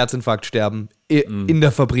 55 an einem Herzinfarkt sterben. In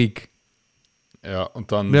der Fabrik. Ja,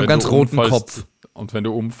 und dann. Mit einem ganz roten Kopf. Und wenn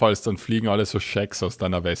du umfallst, dann fliegen alle so Schecks aus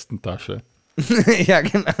deiner Westentasche. Ja,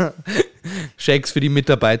 genau. Schecks für die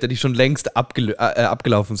Mitarbeiter, die schon längst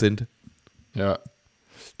abgelaufen sind. Ja.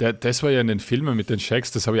 Das war ja in den Filmen mit den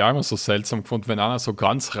Schecks, das habe ich auch immer so seltsam gefunden, wenn einer so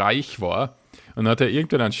ganz reich war und dann hat er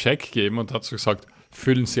irgendwann einen Scheck gegeben und hat so gesagt,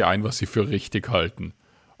 füllen Sie ein, was Sie für richtig halten.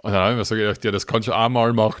 Und dann habe ich mir so gedacht, ja, das kannst du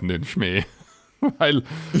einmal machen, den Schmäh. weil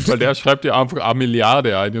der schreibt dir einfach 1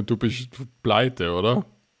 Milliarde ein und du bist pleite, oder?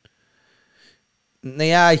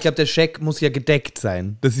 Naja, ich glaube, der Scheck muss ja gedeckt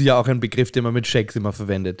sein. Das ist ja auch ein Begriff, den man mit Schecks immer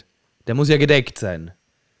verwendet. Der muss ja gedeckt sein.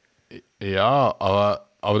 Ja, aber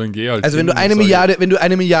dann geh halt. Also wenn du eine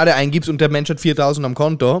Milliarde eingibst und der Mensch hat 4.000 am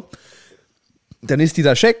Konto, dann ist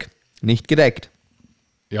dieser Scheck nicht gedeckt.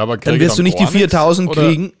 Ja, aber dann wirst du nicht die 4.000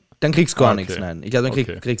 kriegen, dann kriegst du gar okay. nichts. Nein, ich glaube,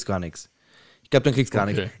 dann kriegst du gar nichts. Ich glaube, dann kriegst du gar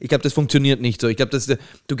nichts. Ich glaube, das funktioniert nicht so. Ich glaube,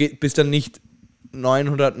 du bist dann nicht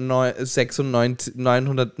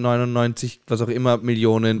 999, was auch immer,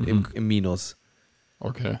 Millionen im Minus.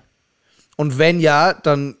 Okay. Und wenn ja,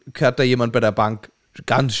 dann gehört da jemand bei der Bank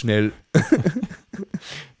ganz schnell.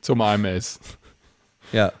 Zum AMS.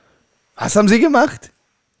 Ja. Was haben sie gemacht?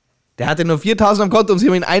 Der hatte nur 4.000 am Konto und sie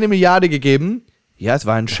haben ihm 1 Milliarde gegeben. Ja, es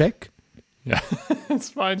war ein Scheck. Ja,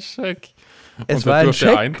 es war ein Scheck. Es war ein Scheck.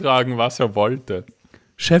 Er eintragen, was er wollte.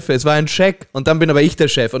 Chef, es war ein Scheck. Und dann bin aber ich der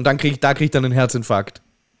Chef. Und dann krieg ich dann einen Herzinfarkt.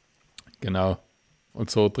 Genau. Und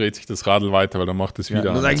so dreht sich das Radl weiter, weil dann macht es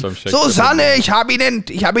wieder an so einem Scheck. Susanne, ich habe Ihnen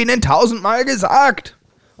 1000-mal gesagt.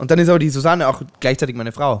 Und dann ist aber die Susanne auch gleichzeitig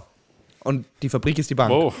meine Frau. Und die Fabrik ist die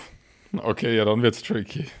Bank. Oh, okay, ja, dann wird's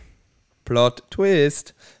tricky. Plot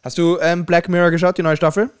Twist. Hast du Black Mirror geschaut, die neue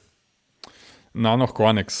Staffel? Na, noch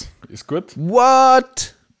gar nichts. Ist gut?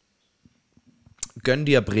 What? Gönn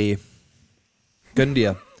dir, Bre. Gönn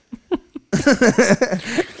dir.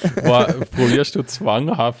 Probierst du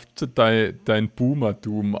zwanghaft dein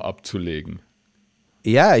Boomer-Doom abzulegen?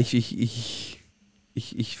 Ja, ich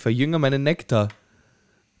verjüngere meinen Nektar.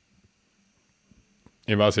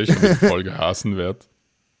 Ich weiß eh schon, wie die Folge hassen wird.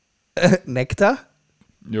 Nektar?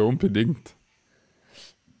 Ja, unbedingt.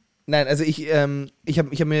 Nein, also ich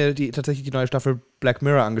hab mir tatsächlich die neue Staffel Black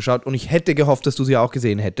Mirror angeschaut und ich hätte gehofft, dass du sie auch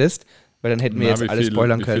gesehen hättest, weil dann hätten wir jetzt alles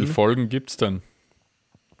spoilern können. Wie viele Folgen gibt's denn?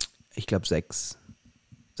 Ich glaube 6.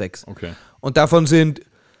 6. Okay. Und davon sind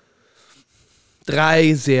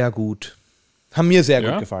 3 sehr gut. Haben mir sehr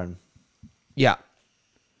gut gefallen. Ja.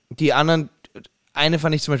 Die anderen, eine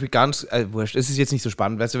fand ich zum Beispiel ganz, wurscht, es ist jetzt nicht so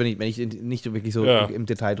spannend, weißt du, wenn ich nicht wirklich so im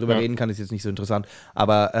Detail drüber reden kann, ist jetzt nicht so interessant,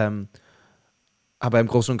 aber im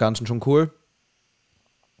Großen und Ganzen schon cool.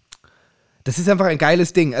 Das ist einfach ein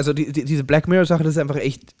geiles Ding. Also diese Black Mirror-Sache, das ist einfach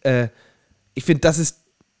echt, ich finde, das ist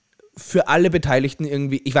für alle Beteiligten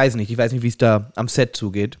irgendwie, ich weiß nicht, wie es da am Set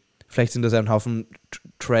zugeht. Vielleicht sind das ein Haufen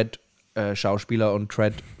Trad-Schauspieler und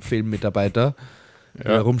Trad-Filmmitarbeiter, die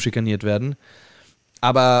da rumschikaniert werden.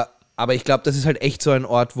 Aber ich glaube, das ist halt echt so ein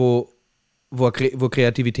Ort, wo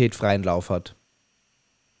Kreativität freien Lauf hat.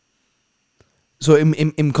 So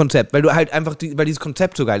im Konzept, weil du halt einfach, weil dieses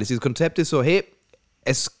Konzept so geil ist. Dieses Konzept ist so, hey,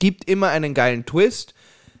 es gibt immer einen geilen Twist,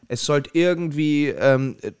 es sollte irgendwie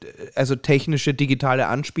also technische, digitale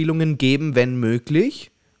Anspielungen geben, wenn möglich,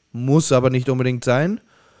 muss aber nicht unbedingt sein.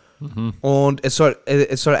 Und es soll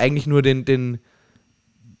eigentlich nur den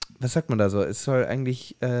was sagt man da so? Es soll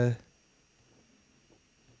eigentlich keine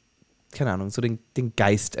Ahnung, so den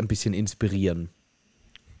Geist ein bisschen inspirieren.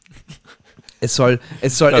 Es soll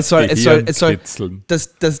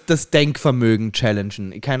das Denkvermögen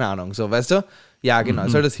challengen. Keine Ahnung, so, weißt du? Ja, genau,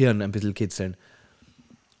 es soll das Hirn ein bisschen kitzeln.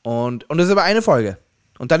 Und das ist aber eine Folge.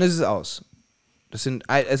 Und dann ist es aus. Das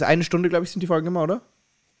ist eine Stunde, glaube ich, sind die Folgen immer, oder?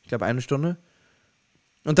 Ich glaube, eine Stunde.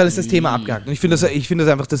 Und dann ist das Thema abgehakt. Und ich finde das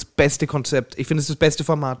einfach das beste Konzept. Ich finde es das beste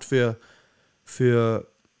Format für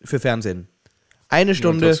Fernsehen. Eine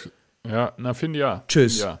Stunde. Finde ja.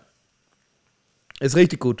 Tschüss. Find ja. Ist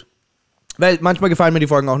richtig gut. Weil manchmal gefallen mir die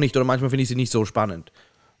Folgen auch nicht oder manchmal finde ich sie nicht so spannend.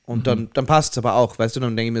 Und dann passt es aber auch, weißt du,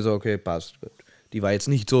 dann denke ich mir so, okay, passt. Die war jetzt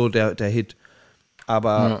nicht so der Hit.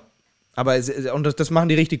 Aber das machen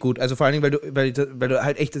die richtig gut. Also vor allen Dingen, weil du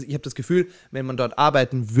halt echt, ich habe das Gefühl, wenn man dort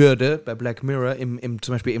arbeiten würde, bei Black Mirror,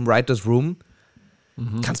 zum Beispiel im Writers Room,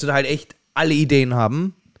 kannst du da halt echt alle Ideen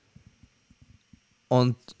haben.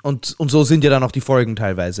 Und so sind ja dann auch die Folgen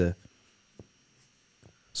teilweise.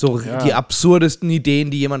 So die absurdesten Ideen,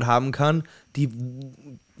 die jemand haben kann, die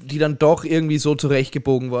dann doch irgendwie so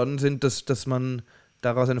zurechtgebogen worden sind, dass man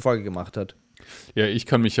daraus eine Folge gemacht hat. Ja, ich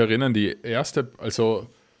kann mich erinnern, die erste, also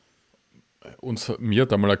mir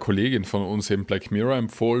hat einmal eine Kollegin von uns eben Black Mirror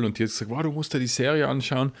empfohlen und die hat gesagt, wow, du musst dir die Serie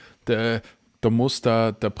anschauen, da muss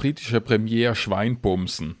der britische Premier Schwein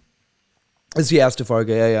bumsen. Das ist die erste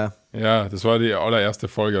Folge, ja. Ja, das war die allererste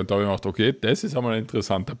Folge und da habe ich mir gedacht, okay, das ist einmal ein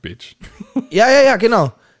interessanter Pitch. Ja,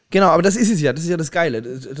 genau. Genau, aber das ist es ja, das ist ja das Geile.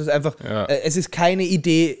 Das ist einfach, es ist keine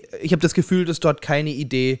Idee, ich habe das Gefühl, dass dort keine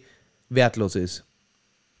Idee wertlos ist.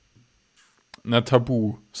 Na,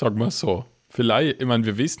 Tabu, sag mal so. Vielleicht, ich meine,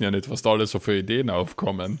 wir wissen ja nicht, was da alles so für Ideen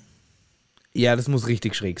aufkommen. Ja, das muss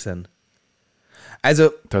richtig schräg sein.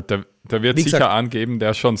 Also, Da wird sicher gesagt, angeben,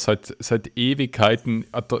 der schon seit Ewigkeiten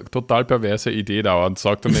eine total perverse Idee da und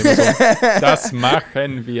sagt dann immer so, das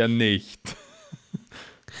machen wir nicht.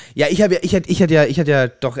 Ja, ich hatte ja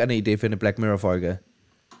doch eine Idee für eine Black Mirror-Folge.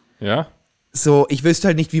 Ja? So, ich wüsste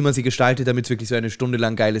halt nicht, wie man sie gestaltet, damit es wirklich so eine Stunde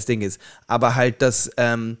lang geiles Ding ist. Aber halt, dass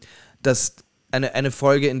eine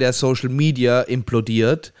Folge, in der Social Media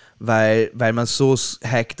implodiert, weil man so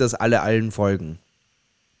hackt, dass alle allen folgen.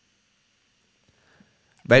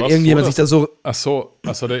 Weil was irgendjemand sich da so... Ach so,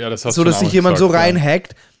 das hast so, du dass sich jemand so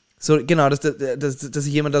reinhackt, so, genau, dass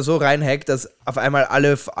sich jemand da so reinhackt, dass auf einmal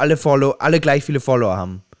alle gleich viele Follower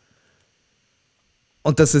haben.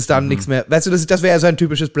 Und das ist dann nichts mehr. Weißt du, das wäre ja so ein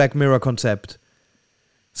typisches Black Mirror-Konzept.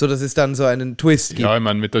 So, dass es dann so einen Twist gibt. Ja, ich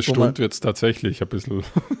meine, mit der Stunde wird es tatsächlich ein bisschen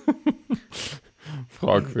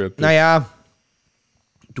fragwürdig. Naja,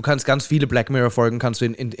 du kannst ganz viele Black Mirror-Folgen kannst du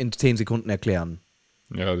in 10 Sekunden erklären.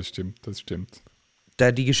 Ja, das stimmt.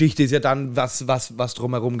 Die Geschichte ist ja dann, was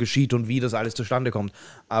drumherum geschieht und wie das alles zustande kommt.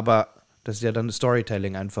 Aber das ist ja dann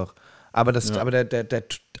Storytelling einfach. Aber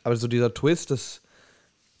so dieser Twist, das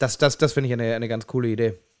finde ich eine ganz coole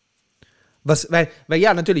Idee. Weil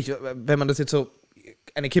ja, natürlich, wenn man das jetzt so,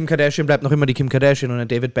 eine Kim Kardashian bleibt noch immer die Kim Kardashian und ein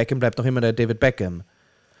David Beckham bleibt noch immer der David Beckham.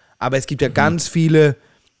 Aber es gibt ja ganz viele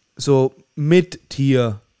so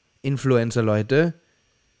Mid-Tier-Influencer-Leute,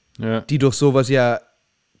 die durch sowas ja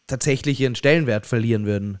tatsächlich ihren Stellenwert verlieren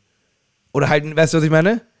würden. Oder halt, weißt du, was ich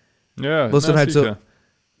meine? Ja, wo es dann halt sicher. So,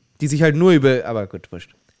 die sich halt nur aber gut,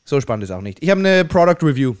 wurscht. So spannend ist auch nicht. Ich habe eine Product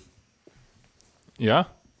Review.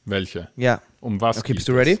 Ja? Welche? Ja. Um was Okay, bist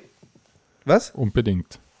du ready? Was?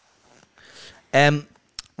 Unbedingt.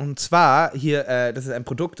 Und zwar hier, das ist ein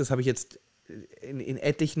Produkt, das habe ich jetzt in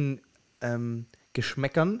etlichen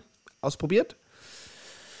Geschmäckern ausprobiert.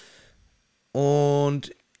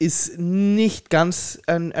 Und ist nicht ganz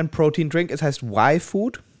ein Protein-Drink. Es heißt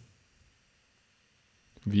Y-Food.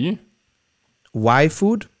 Wie?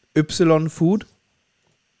 Y-Food. Y-Food.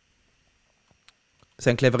 Das ist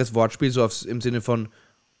ein cleveres Wortspiel, so im Sinne von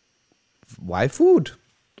Y-Food.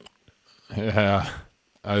 Ja.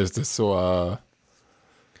 Also ist das so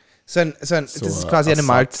das ist quasi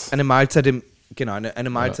eine Mahlzeit im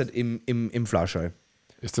Fleischei.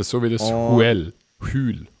 Ist das so wie das Huel?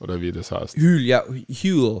 Hühl, oder wie das heißt? Hühl, ja.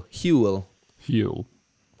 Huel.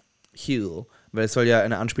 Weil es soll ja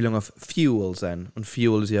eine Anspielung auf Fuel sein. Und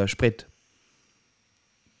Fuel ist ja Sprit.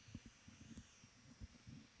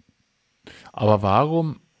 Aber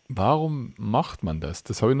warum macht man das?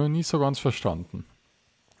 Das habe ich noch nie so ganz verstanden.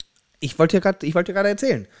 Ich wollte ja gerade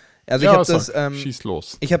erzählen. Also Ja, ich habe das, schieß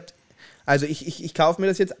los. ich kaufe mir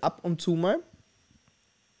das jetzt ab und zu mal.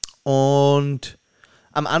 Und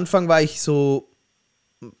am Anfang war ich so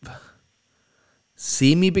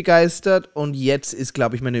semi-begeistert und jetzt ist,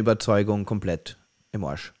 glaube ich, meine Überzeugung komplett im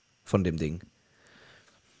Arsch von dem Ding.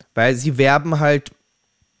 Weil sie werben halt,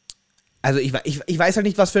 also ich weiß halt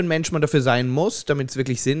nicht, was für ein Mensch man dafür sein muss, damit es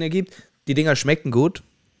wirklich Sinn ergibt. Die Dinger schmecken gut,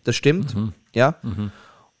 das stimmt, ja.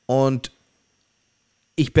 Und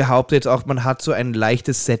ich behaupte jetzt auch, man hat so ein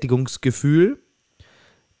leichtes Sättigungsgefühl.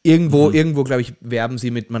 Irgendwo, glaube ich, werben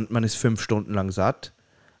sie mit, man ist 5 Stunden lang satt.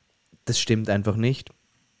 Das stimmt einfach nicht.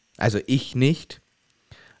 Also ich nicht.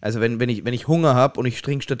 Also wenn ich Hunger habe und ich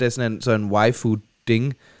trinke stattdessen so ein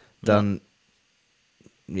Y-Food-Ding, dann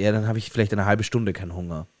habe ich vielleicht eine halbe Stunde keinen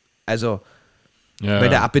Hunger. Also, weil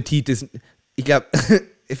der Appetit ist, ich glaube,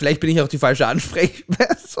 vielleicht bin ich auch die falsche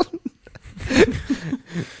Ansprechperson.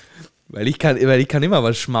 weil ich kann immer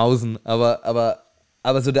was schmausen, aber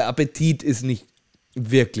so der Appetit ist nicht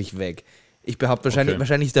wirklich weg. Ich behaupte,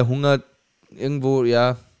 wahrscheinlich ist der Hunger irgendwo,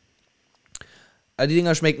 ja. Also die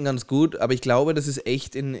Dinger schmecken ganz gut, aber ich glaube, das ist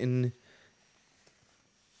echt man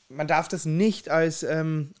darf das nicht als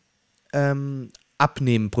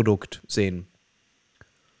Abnehmprodukt sehen.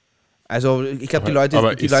 Also ich glaube, die Leute...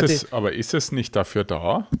 Aber ist es nicht dafür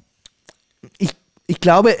da? Ich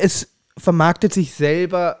glaube, es vermarktet sich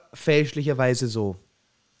selber fälschlicherweise so.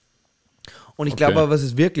 Und ich glaube aber, was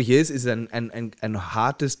es wirklich ist ein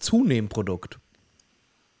hartes Zunehmprodukt.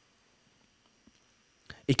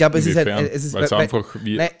 Ich glaube, es ist halt...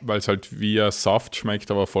 Weil es halt wie ein Saft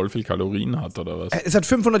schmeckt, aber voll viel Kalorien hat, oder was? Es hat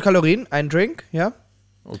 500 Kalorien, ein Drink, ja.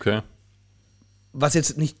 Okay. Was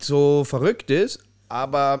jetzt nicht so verrückt ist,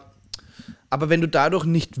 aber wenn du dadurch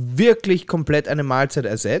nicht wirklich komplett eine Mahlzeit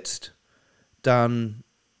ersetzt, dann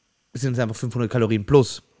sind es einfach 500 Kalorien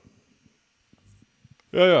plus.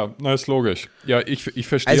 Ja, ist logisch. Ja, ich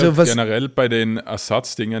verstehe Also generell bei den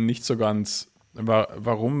Ersatzdingen nicht so ganz,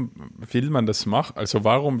 warum will man das machen? Also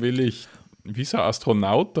warum will ich wie so ein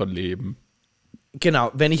Astronaut da leben?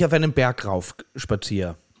 Genau, wenn ich auf einen Berg rauf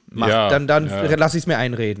spaziere, dann lasse ich es mir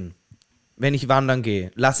einreden. Wenn ich wandern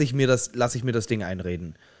gehe, lasse ich mir das Ding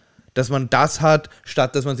einreden. Dass man das hat,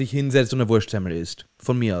 statt dass man sich hinsetzt und eine Wurstsemmel isst.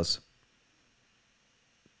 Von mir aus.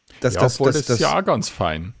 Das ist ja auch ganz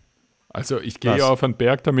fein. Also ich gehe ja auf einen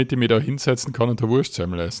Berg, damit ich mich da hinsetzen kann und eine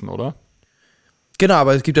Wurstsemmel essen, oder? Genau,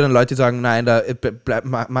 aber es gibt ja dann Leute, die sagen, nein, da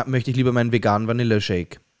möchte ich lieber meinen veganen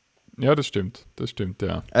Vanilleshake. Ja, das stimmt,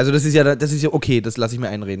 ja. Also das ist ja okay, das lasse ich mir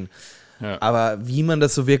einreden. Ja. Aber wie man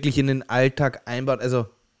das so wirklich in den Alltag einbaut, also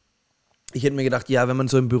ich hätte mir gedacht, ja, wenn man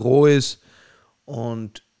so im Büro ist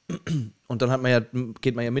und dann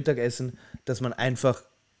geht man ja Mittagessen, dass man einfach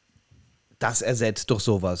das ersetzt durch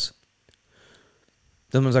sowas.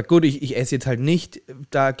 Dass man sagt, gut, ich esse jetzt halt nicht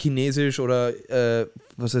da chinesisch oder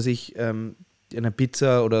was weiß ich, eine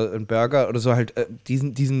Pizza oder einen Burger oder so halt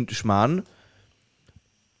diesen Schmarrn,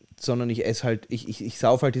 sondern ich esse halt, ich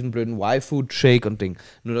sauf halt diesen blöden Y-Food-Shake und Ding.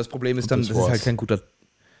 Nur das Problem ist dann, das ist halt kein guter,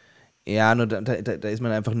 ja, nur da ist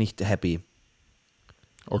man einfach nicht happy.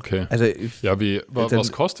 Okay. Also, ja,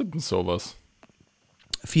 was kostet denn sowas?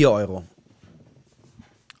 4 Euro.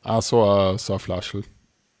 Ah, so eine Flasche.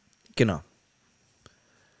 Genau.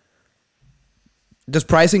 Das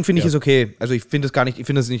Pricing finde ich ist okay. Also ich finde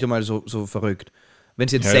das nicht einmal so verrückt. Wenn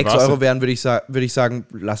es jetzt 6 Euro wären, würde ich sagen,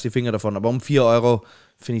 lass die Finger davon. Aber um 4 Euro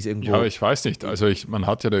finde ich es irgendwo. Ja, ich weiß nicht. Also man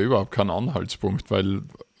hat ja da überhaupt keinen Anhaltspunkt, weil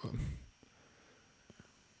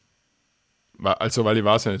ich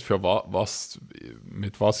weiß ja nicht,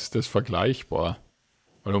 mit was ist das vergleichbar?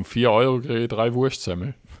 Weil um 4 Euro kriege ich 3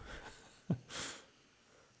 Wurstsemmel.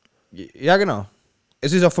 Ja, genau.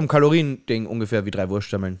 Es ist auch vom Kalorien-Ding ungefähr wie 3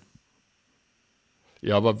 Wurstsemmeln.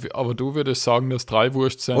 Ja, aber du würdest sagen, dass 3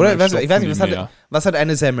 Wurstsemmeln. Oder ich weiß nicht, was hat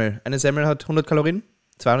eine Semmel? Eine Semmel hat 100 Kalorien?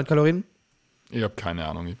 200 Kalorien? Ich habe keine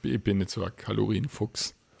Ahnung. Ich bin nicht so ein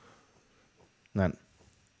Kalorienfuchs. Nein.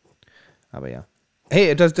 Aber ja.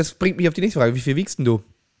 Hey, das bringt mich auf die nächste Frage. Wie viel wiegst denn du?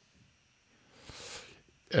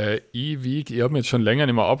 Ich habe mir jetzt schon länger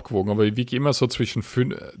nicht mehr abgewogen, aber ich wiege immer so zwischen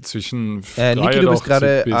Niki, du bist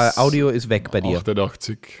gerade, Audio ist weg bei dir.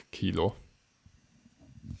 88 Kilo.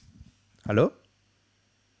 Hallo?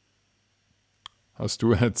 Hast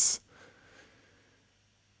du jetzt...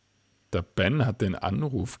 Der Ben hat den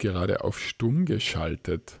Anruf gerade auf stumm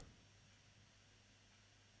geschaltet.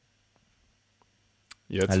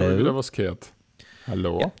 Jetzt habe ich wieder was gehört.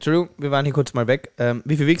 Hallo? Ja, Entschuldigung, wir waren hier kurz mal weg.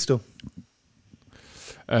 Wie viel wiegst du?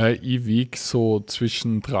 Ich wiege so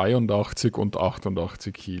zwischen 83 und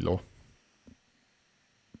 88 Kilo.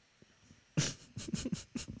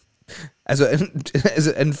 Also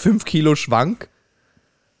ein 5 Kilo Schwank.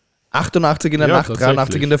 88 in der Nacht,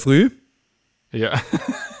 83 in der Früh. Ja,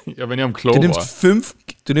 ja, wenn ich am Klo Du war.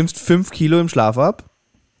 du nimmst 5 Kilo im Schlaf ab?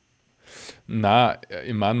 Na,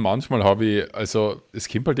 ich meine, manchmal habe ich, also es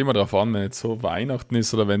kommt halt immer darauf an, wenn jetzt so Weihnachten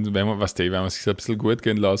ist oder wenn man sich ein bisschen gut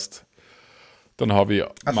gehen lässt, dann habe ich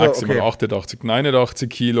maximal 88, 89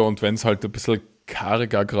 Kilo und wenn es halt ein bisschen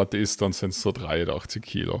karger gerade ist, dann sind es so 83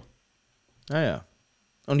 Kilo. Naja.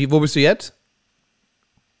 Und wo bist du jetzt?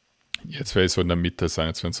 Jetzt werde ich so in der Mitte sein,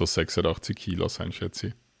 jetzt werden es so 86 Kilo sein, schätze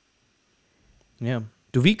ich. Ja.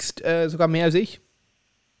 Du wiegst sogar mehr als ich.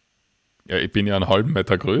 Ja, ich bin ja einen halben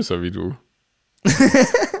Meter größer wie du.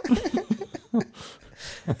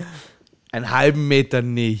 Einen halben Meter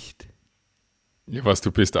nicht. Ja, was,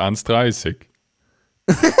 du bist 1,30.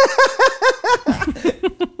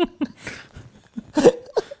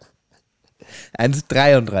 Eins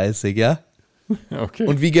 33, ja? Okay.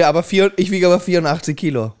 Und ich wiege aber 84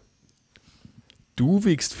 Kilo. Du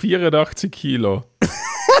wiegst 84 Kilo.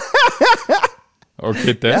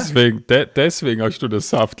 Okay, deswegen hast du das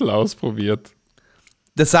Saftel ausprobiert.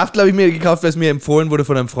 Das Saftel habe ich mir gekauft, weil es mir empfohlen wurde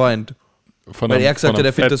von einem Freund. Weil er gesagt hat,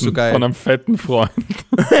 er findet das so geil. Von einem fetten Freund.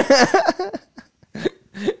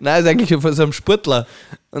 Nein, ist eigentlich von so einem Sportler.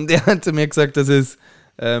 Und er hat zu mir gesagt, das ist...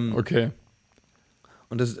 Okay.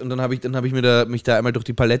 Und dann habe ich mich da einmal durch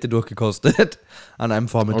die Palette durchgekostet. An einem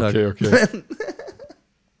Vormittag. Okay.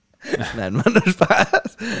 Nein, Mann,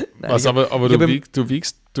 Spaß. Nein, was, aber du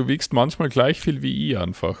wiegst manchmal gleich viel wie ich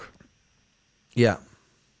einfach. Ja.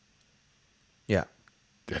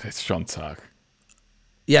 Ja, das ist schon zart.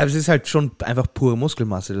 Ja, das ist halt schon einfach pure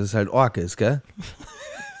Muskelmasse. Das ist halt Orkes, gell?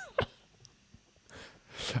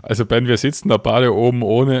 Also Ben, wir sitzen da beide oben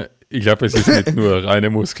ohne, ich glaube, es ist nicht nur reine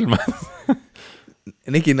Muskelmasse.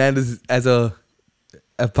 Niki, nein, das ist also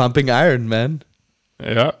a pumping iron, man.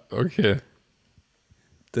 Ja, okay.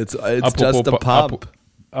 It's just a pump.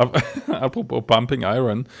 Apropos Pumping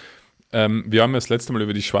Iron, wir haben ja das letzte Mal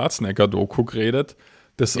über die Schwarzenegger-Doku geredet.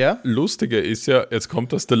 Das Lustige ist ja, jetzt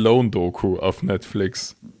kommt das Stallone-Doku auf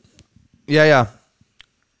Netflix. Ja.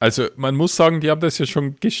 Also man muss sagen, die haben das ja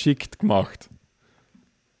schon geschickt gemacht.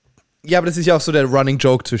 Ja, aber das ist ja auch so der Running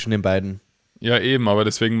Joke zwischen den beiden. Ja, eben, aber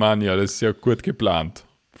deswegen das ist ja gut geplant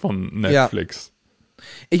von Netflix.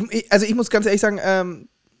 Ja. Ich muss ganz ehrlich sagen,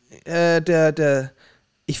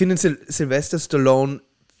 ich finde Sylvester Stallone,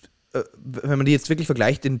 wenn man die jetzt wirklich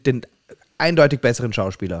vergleicht, den eindeutig besseren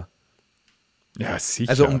Schauspieler. Ja, sicher.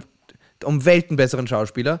 Also um Welten besseren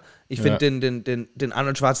Schauspieler. Ich finde den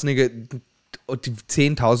Arnold Schwarzenegger die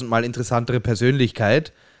 10.000 Mal interessantere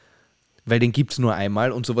Persönlichkeit, weil den gibt es nur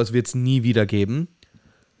einmal und sowas wird es nie wieder geben.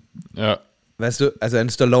 Ja. Weißt du, also ein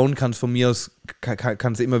Stallone kann es von mir aus,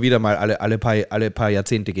 kann es immer wieder mal alle paar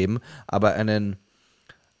Jahrzehnte geben, aber einen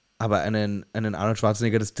Arnold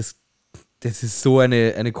Schwarzenegger, das ist so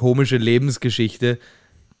eine komische Lebensgeschichte,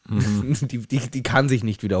 die kann sich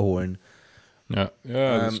nicht wiederholen. Ja,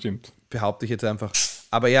 das stimmt. Behaupte ich jetzt einfach.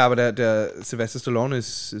 Aber ja, der Sylvester Stallone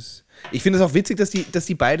ist ich finde es auch witzig, dass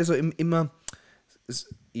die beide so immer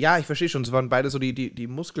ja, ich verstehe schon, es waren beide so die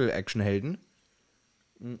Muskel-Action-Helden.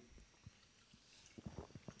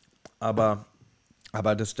 Aber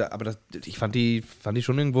ich fand die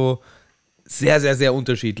schon irgendwo sehr, sehr, sehr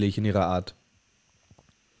unterschiedlich in ihrer Art.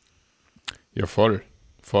 Ja, voll.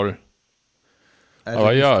 Also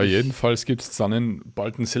aber ja, jedenfalls gibt es dann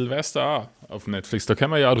bald einen Silvester auch auf Netflix. Da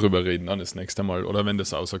können wir ja drüber reden dann das nächste Mal oder wenn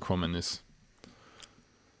das rausgekommen ist.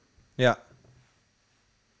 Ja.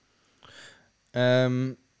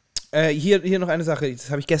 Hier noch eine Sache, das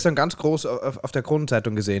habe ich gestern ganz groß auf der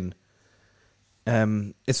Kronenzeitung gesehen.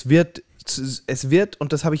 Es wird,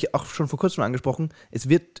 und das habe ich auch schon vor kurzem angesprochen, es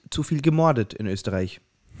wird zu viel gemordet in Österreich.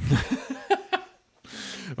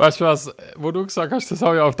 Weißt du was, wo du gesagt hast, das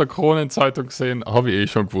habe ich auf der Kronenzeitung gesehen, habe ich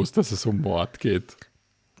schon gewusst, dass es um Mord geht.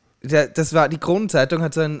 Die Kronenzeitung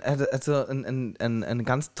hat so ein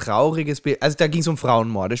ganz trauriges Bild, also da ging es um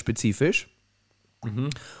Frauenmorde spezifisch.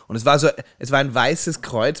 Und es war ein weißes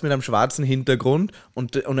Kreuz mit einem schwarzen Hintergrund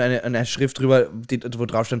und eine Schrift drüber, wo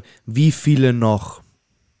drauf stand, wie viele noch?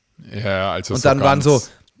 Ja, also und dann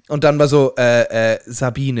war so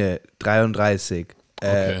Sabine 33,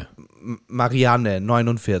 okay. Marianne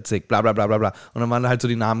 49, bla bla bla bla bla. Und dann waren halt so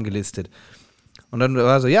die Namen gelistet. Und dann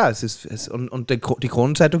war so, ja, und die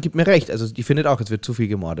Kronenzeitung gibt mir recht. Also die findet auch, es wird zu viel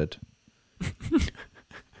gemordet.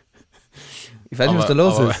 Ich weiß nicht, was da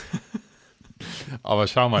los ist. Aber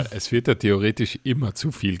schau mal, es wird ja theoretisch immer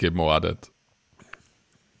zu viel gemordet.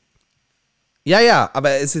 Ja,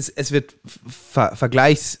 aber es wird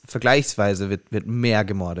vergleichsweise wird mehr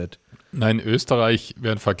gemordet. Nein, in Österreich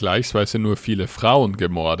werden vergleichsweise nur viele Frauen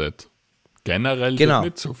gemordet. Generell wird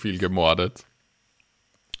nicht so viel gemordet.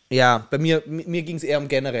 Ja, bei mir ging es eher um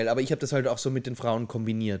generell, aber ich habe das halt auch so mit den Frauen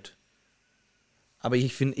kombiniert. Aber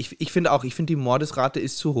ich finde die Mordesrate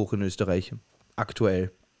ist zu hoch in Österreich.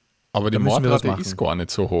 Aktuell. Aber die Mordrate ist gar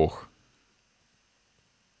nicht so hoch.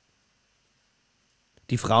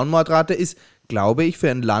 Die Frauenmordrate ist, glaube ich, für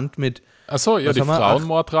ein Land mit... Achso, ja, die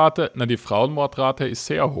Frauenmordrate ist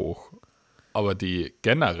sehr hoch. Aber die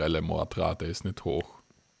generelle Mordrate ist nicht hoch.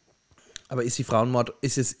 Aber ist die Frauenmord...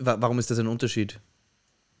 warum ist das ein Unterschied?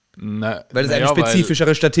 Weil es eine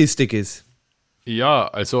spezifischere Statistik ist. Ja,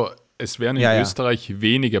 also es werden in Österreich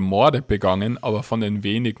wenige Morde begangen, aber von den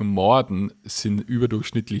wenigen Morden sind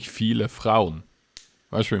überdurchschnittlich viele Frauen.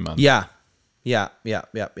 Weißt du, wie man? Ja.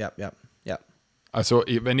 Also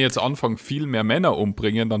wenn ich jetzt anfange, viel mehr Männer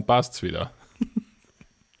umbringen, dann passt's wieder.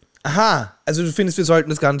 Aha, also du findest, wir sollten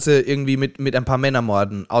das Ganze irgendwie mit ein paar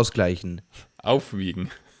Männermorden ausgleichen. Aufwiegen.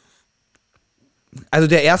 Also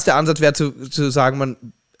der erste Ansatz wäre zu sagen, man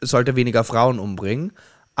sollte weniger Frauen umbringen,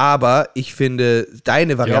 aber ich finde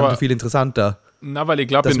deine Variante viel interessanter. Na, weil ich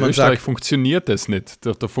glaube, in Österreich funktioniert das nicht.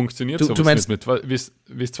 Da funktioniert sowas nicht mit.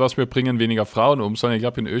 Wisst was, wir bringen weniger Frauen um, sondern ich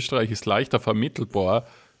glaube, in Österreich ist leichter vermittelbar,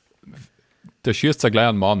 der schießt ja gleich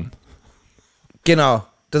einen Mann. Genau,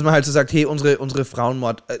 dass man halt so sagt, hey, unsere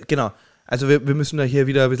Frauenmord, genau, also wir müssen da hier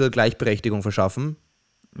wieder ein bisschen Gleichberechtigung verschaffen.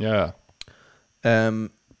 Ja.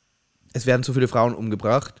 Es werden zu viele Frauen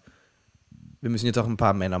umgebracht. Wir müssen jetzt auch ein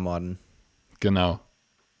paar Männer morden. Genau.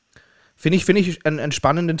 Finde ich einen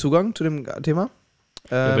spannenden Zugang zu dem Thema.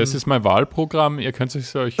 Ja, das ist mein Wahlprogramm, ihr könnt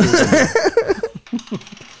es euch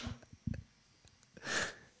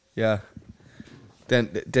Ja.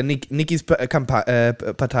 Der Nikis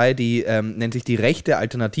Partei, die nennt sich die rechte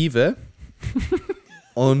Alternative.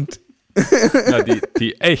 Und na,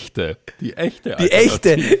 die echte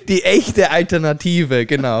Alternative. Die echte Alternative,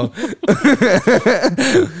 genau.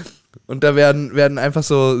 Und da werden einfach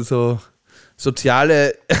so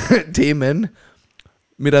soziale Themen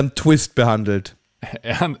mit einem Twist behandelt.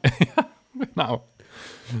 Ja, genau.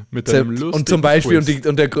 Mit einem lustigen und zum Beispiel, Twist.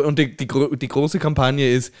 die große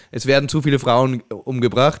Kampagne ist, es werden zu viele Frauen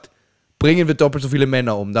umgebracht, bringen wir doppelt so viele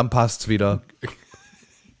Männer um, dann passt's wieder.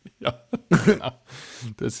 Ja, genau.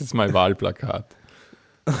 Das ist mein Wahlplakat.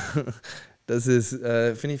 Das ist,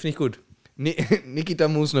 finde ich gut. Nikita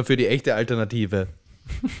Musner für die echte Alternative.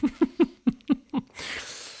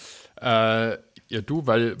 Ja, du,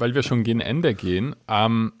 weil wir schon gegen Ende gehen,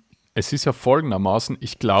 es ist ja folgendermaßen,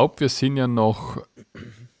 ich glaube, wir sind ja noch,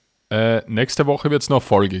 nächste Woche wird es noch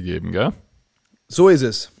Folge geben, gell? So ist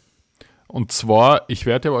es. Und zwar, ich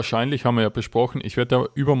werde ja wahrscheinlich, haben wir ja besprochen, ich werde ja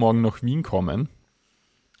übermorgen nach Wien kommen.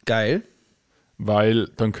 Geil. Weil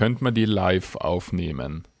dann könnte man die live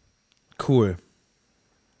aufnehmen. Cool.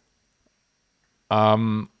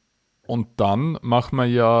 Und dann machen wir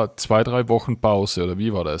ja 2-3 Wochen Pause, oder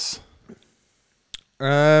wie war das?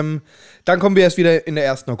 Dann kommen wir erst wieder in der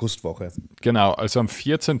ersten Augustwoche. Genau, also am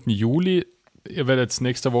 14. Juli, ihr werdet jetzt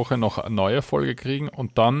nächste Woche noch eine neue Folge kriegen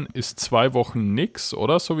und dann ist 2 Wochen nix,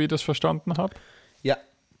 oder? So wie ich das verstanden habe. Ja.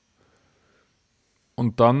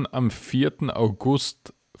 Und dann am 4.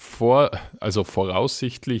 August also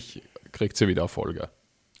voraussichtlich kriegt sie wieder eine Folge.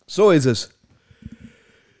 So ist es.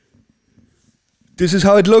 This is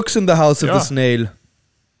how it looks in the house of the snail.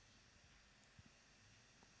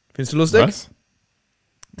 Findest du lustig? Was?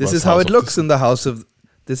 This is how it looks in the house of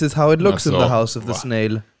the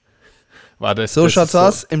snail. So schaut's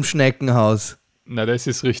aus im Schneckenhaus. Na, das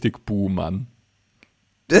ist richtig Boomer.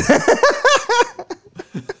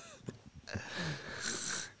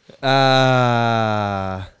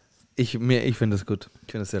 Ich finde das gut.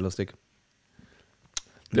 Ich finde das sehr lustig.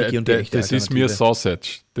 Das ist mir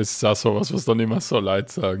Sausage. Das ist auch sowas, was dann immer so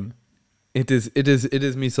Leute sagen. It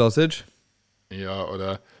is me sausage. Ja,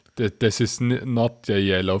 oder das ist not the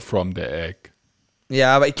yellow from the egg.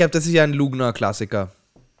 Ja, aber ich glaube, das ist ja ein Lugner-Klassiker.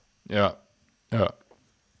 Ja.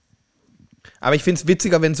 Aber ich finde es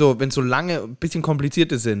witziger, wenn so lange, ein bisschen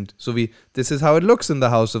komplizierte sind. So wie, this is how it looks in the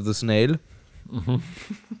house of the snail. Mhm.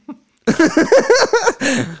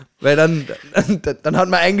 Weil dann hat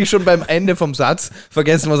man eigentlich schon beim Ende vom Satz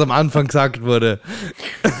vergessen, was am Anfang gesagt wurde.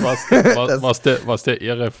 Was der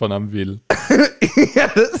Ehre von einem will.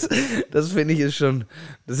 Ja, das finde ich ist schon.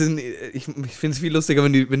 Ich finde es viel lustiger,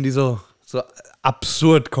 wenn die so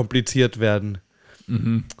absurd kompliziert werden.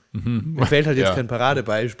 Mir fällt halt jetzt kein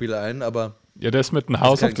Paradebeispiel ein, aber Ja, das mit dem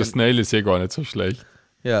House of the Snail ist ja gar nicht so schlecht.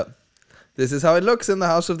 Ja. This is how it looks in the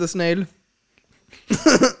House of the Snail.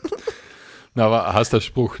 Na, aber hast der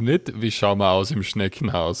Spruch nicht, wie schauen wir aus im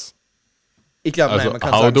Schneckenhaus? Ich glaube, Also, nein, man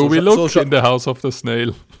kann how sagen, do we look so in the House of the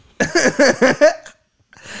Snail?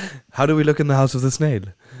 How do we look in the House of the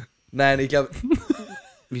Snail? Nein, ich glaube,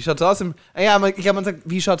 wie schaut's aus im... Ja, ich glaube, man sagt,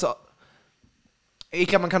 wie schaut's aus... Ich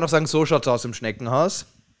glaube, man kann auch sagen, so schaut's aus im Schneckenhaus.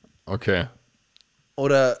 Okay.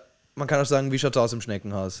 Oder man kann auch sagen, wie schaut's aus im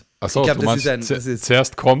Schneckenhaus. Achso, ich glaube, du meinst,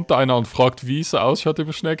 zuerst kommt einer und fragt, wie es ausschaut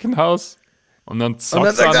im Schneckenhaus. Und dann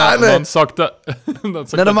sagt einer, und dann sagt er...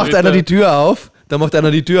 dann macht einer die Tür auf. Dann macht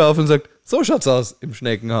einer die Tür auf und sagt, so schaut's aus im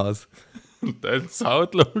Schneckenhaus. That's how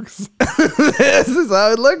it looks. This is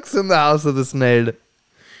how it looks in the House of the Snail.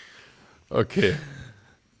 Okay.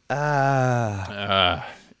 Ja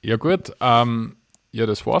gut, ja,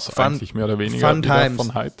 das war's eigentlich mehr oder weniger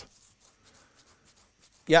von heute.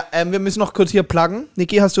 Ja, wir müssen noch kurz hier pluggen.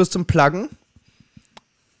 Niki, hast du was zum Pluggen?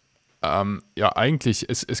 Ja, eigentlich,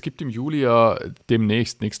 es gibt im Juli ja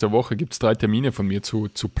nächste Woche gibt es 3 Termine von mir zu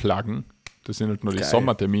pluggen. Das sind halt nur die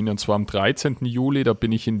Sommertermine, und zwar am 13. Juli, da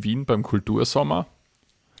bin ich in Wien beim Kultursommer.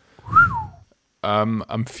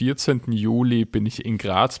 Am 14. Juli bin ich in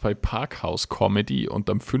Graz bei Parkhouse Comedy und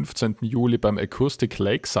am 15. Juli beim Acoustic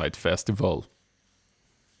Lakeside Festival.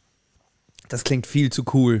 Das klingt viel zu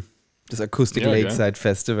cool, das Acoustic Lakeside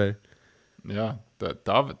Festival. Ja,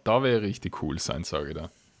 da wäre richtig cool sein, sage ich da.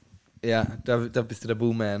 Ja, da bist du der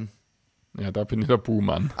Boomer. Ja, da bin ich der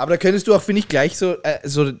Boomer. Aber da könntest du auch, finde ich, gleich so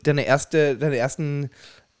deine ersten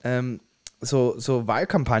so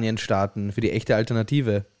Wahlkampagnen starten für die echte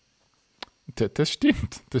Alternative. Das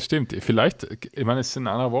stimmt. Vielleicht, ich meine, es ist in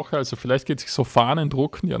einer Woche, also vielleicht geht sich so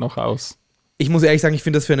Fahnendrucken ja noch aus. Ich muss ehrlich sagen, ich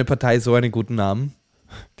finde das für eine Partei so einen guten Namen.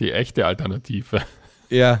 Die echte Alternative.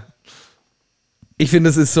 Ja. Ich finde,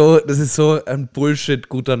 das ist so ein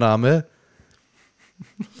Bullshit-guter Name.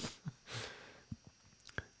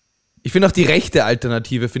 Ich finde auch die rechte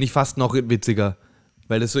Alternative, finde ich fast noch witziger.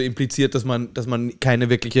 Weil das so impliziert, dass man keine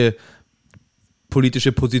wirkliche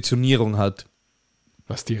politische Positionierung hat.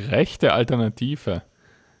 Was, die rechte Alternative?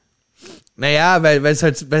 Naja, weil es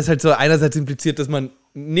halt so einerseits impliziert, dass man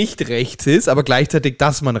nicht rechts ist, aber gleichzeitig,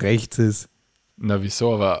 dass man rechts ist. Na,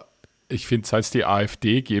 wieso? Aber ich finde, seit es die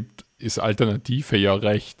AfD gibt, ist Alternative ja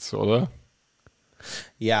rechts, oder?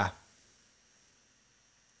 Ja.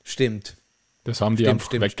 Stimmt. Das haben die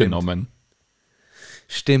einfach weggenommen.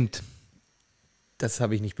 Stimmt. Das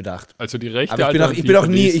habe ich nicht bedacht. Also die rechte Alternative, ich bin auch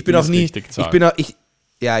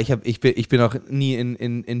nie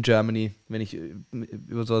in Germany, wenn ich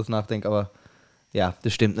über sowas nachdenke, aber ja,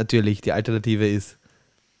 das stimmt natürlich, die Alternative ist.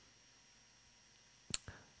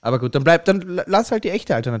 Aber gut, dann lass halt die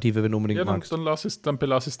echte Alternative, wenn du unbedingt magst. Dann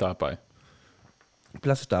belass es dabei.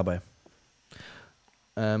 Belass es dabei.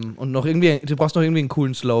 Und du brauchst noch irgendwie einen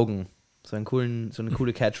coolen Slogan. So eine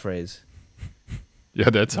coole Catchphrase. Ja,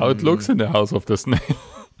 that's how it looks in the House of the Snail.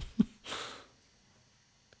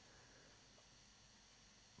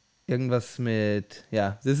 Irgendwas mit,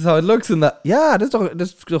 this is how it looks in the... Ja, das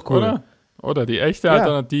ist doch cool. Oder die echte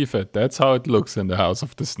Alternative. That's how it looks in the House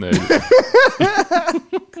of the Snail.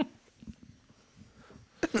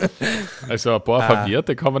 Also ein paar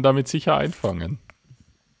Verwirrte kann man damit sicher einfangen.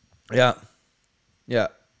 Ja. Ja.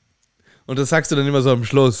 Und das sagst du dann immer so am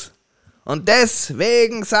Schluss. Und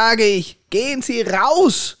deswegen sage ich, gehen Sie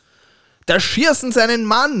raus! Da schießen Sie einen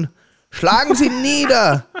Mann! Schlagen Sie ihn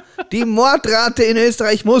nieder! Die Mordrate in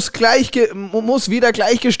Österreich muss wieder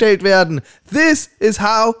gleichgestellt werden. This is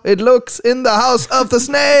how it looks in the House of the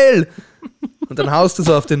Snail! Und dann haust du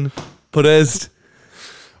so auf den Podest.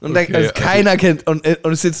 Und okay, keiner kennt. Und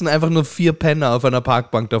es sitzen einfach nur 4 Penner auf einer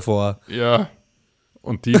Parkbank davor. Ja.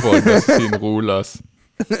 Und die wollen, dass sie in Ruhe lassen.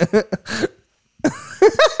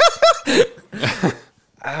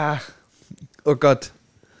 Oh Gott.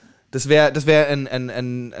 Das wäre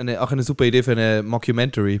auch eine super Idee für eine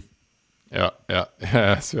Mockumentary. Ja,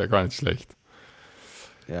 das wäre gar nicht schlecht.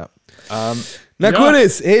 Ja. Cool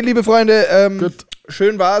ist. Hey, liebe Freunde, gut.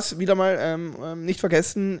 Schön war's. Wieder mal nicht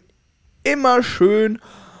vergessen, immer schön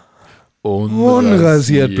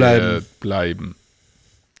unrasiert bleiben.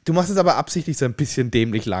 Du machst es aber absichtlich so ein bisschen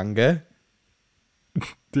dämlich lang, gell?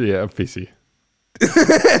 Ja, ein bisschen. Du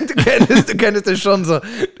könntest es schon so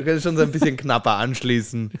ein bisschen knapper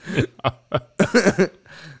anschließen. Ja.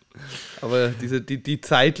 Aber die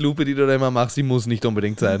Zeitlupe, die du da immer machst, die muss nicht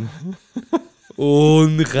unbedingt sein.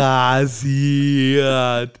 Unrasiert.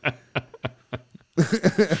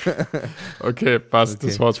 Okay, passt. Okay.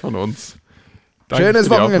 Das war's von uns. Danke. Schönes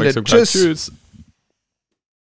Wochenende. Tschüss.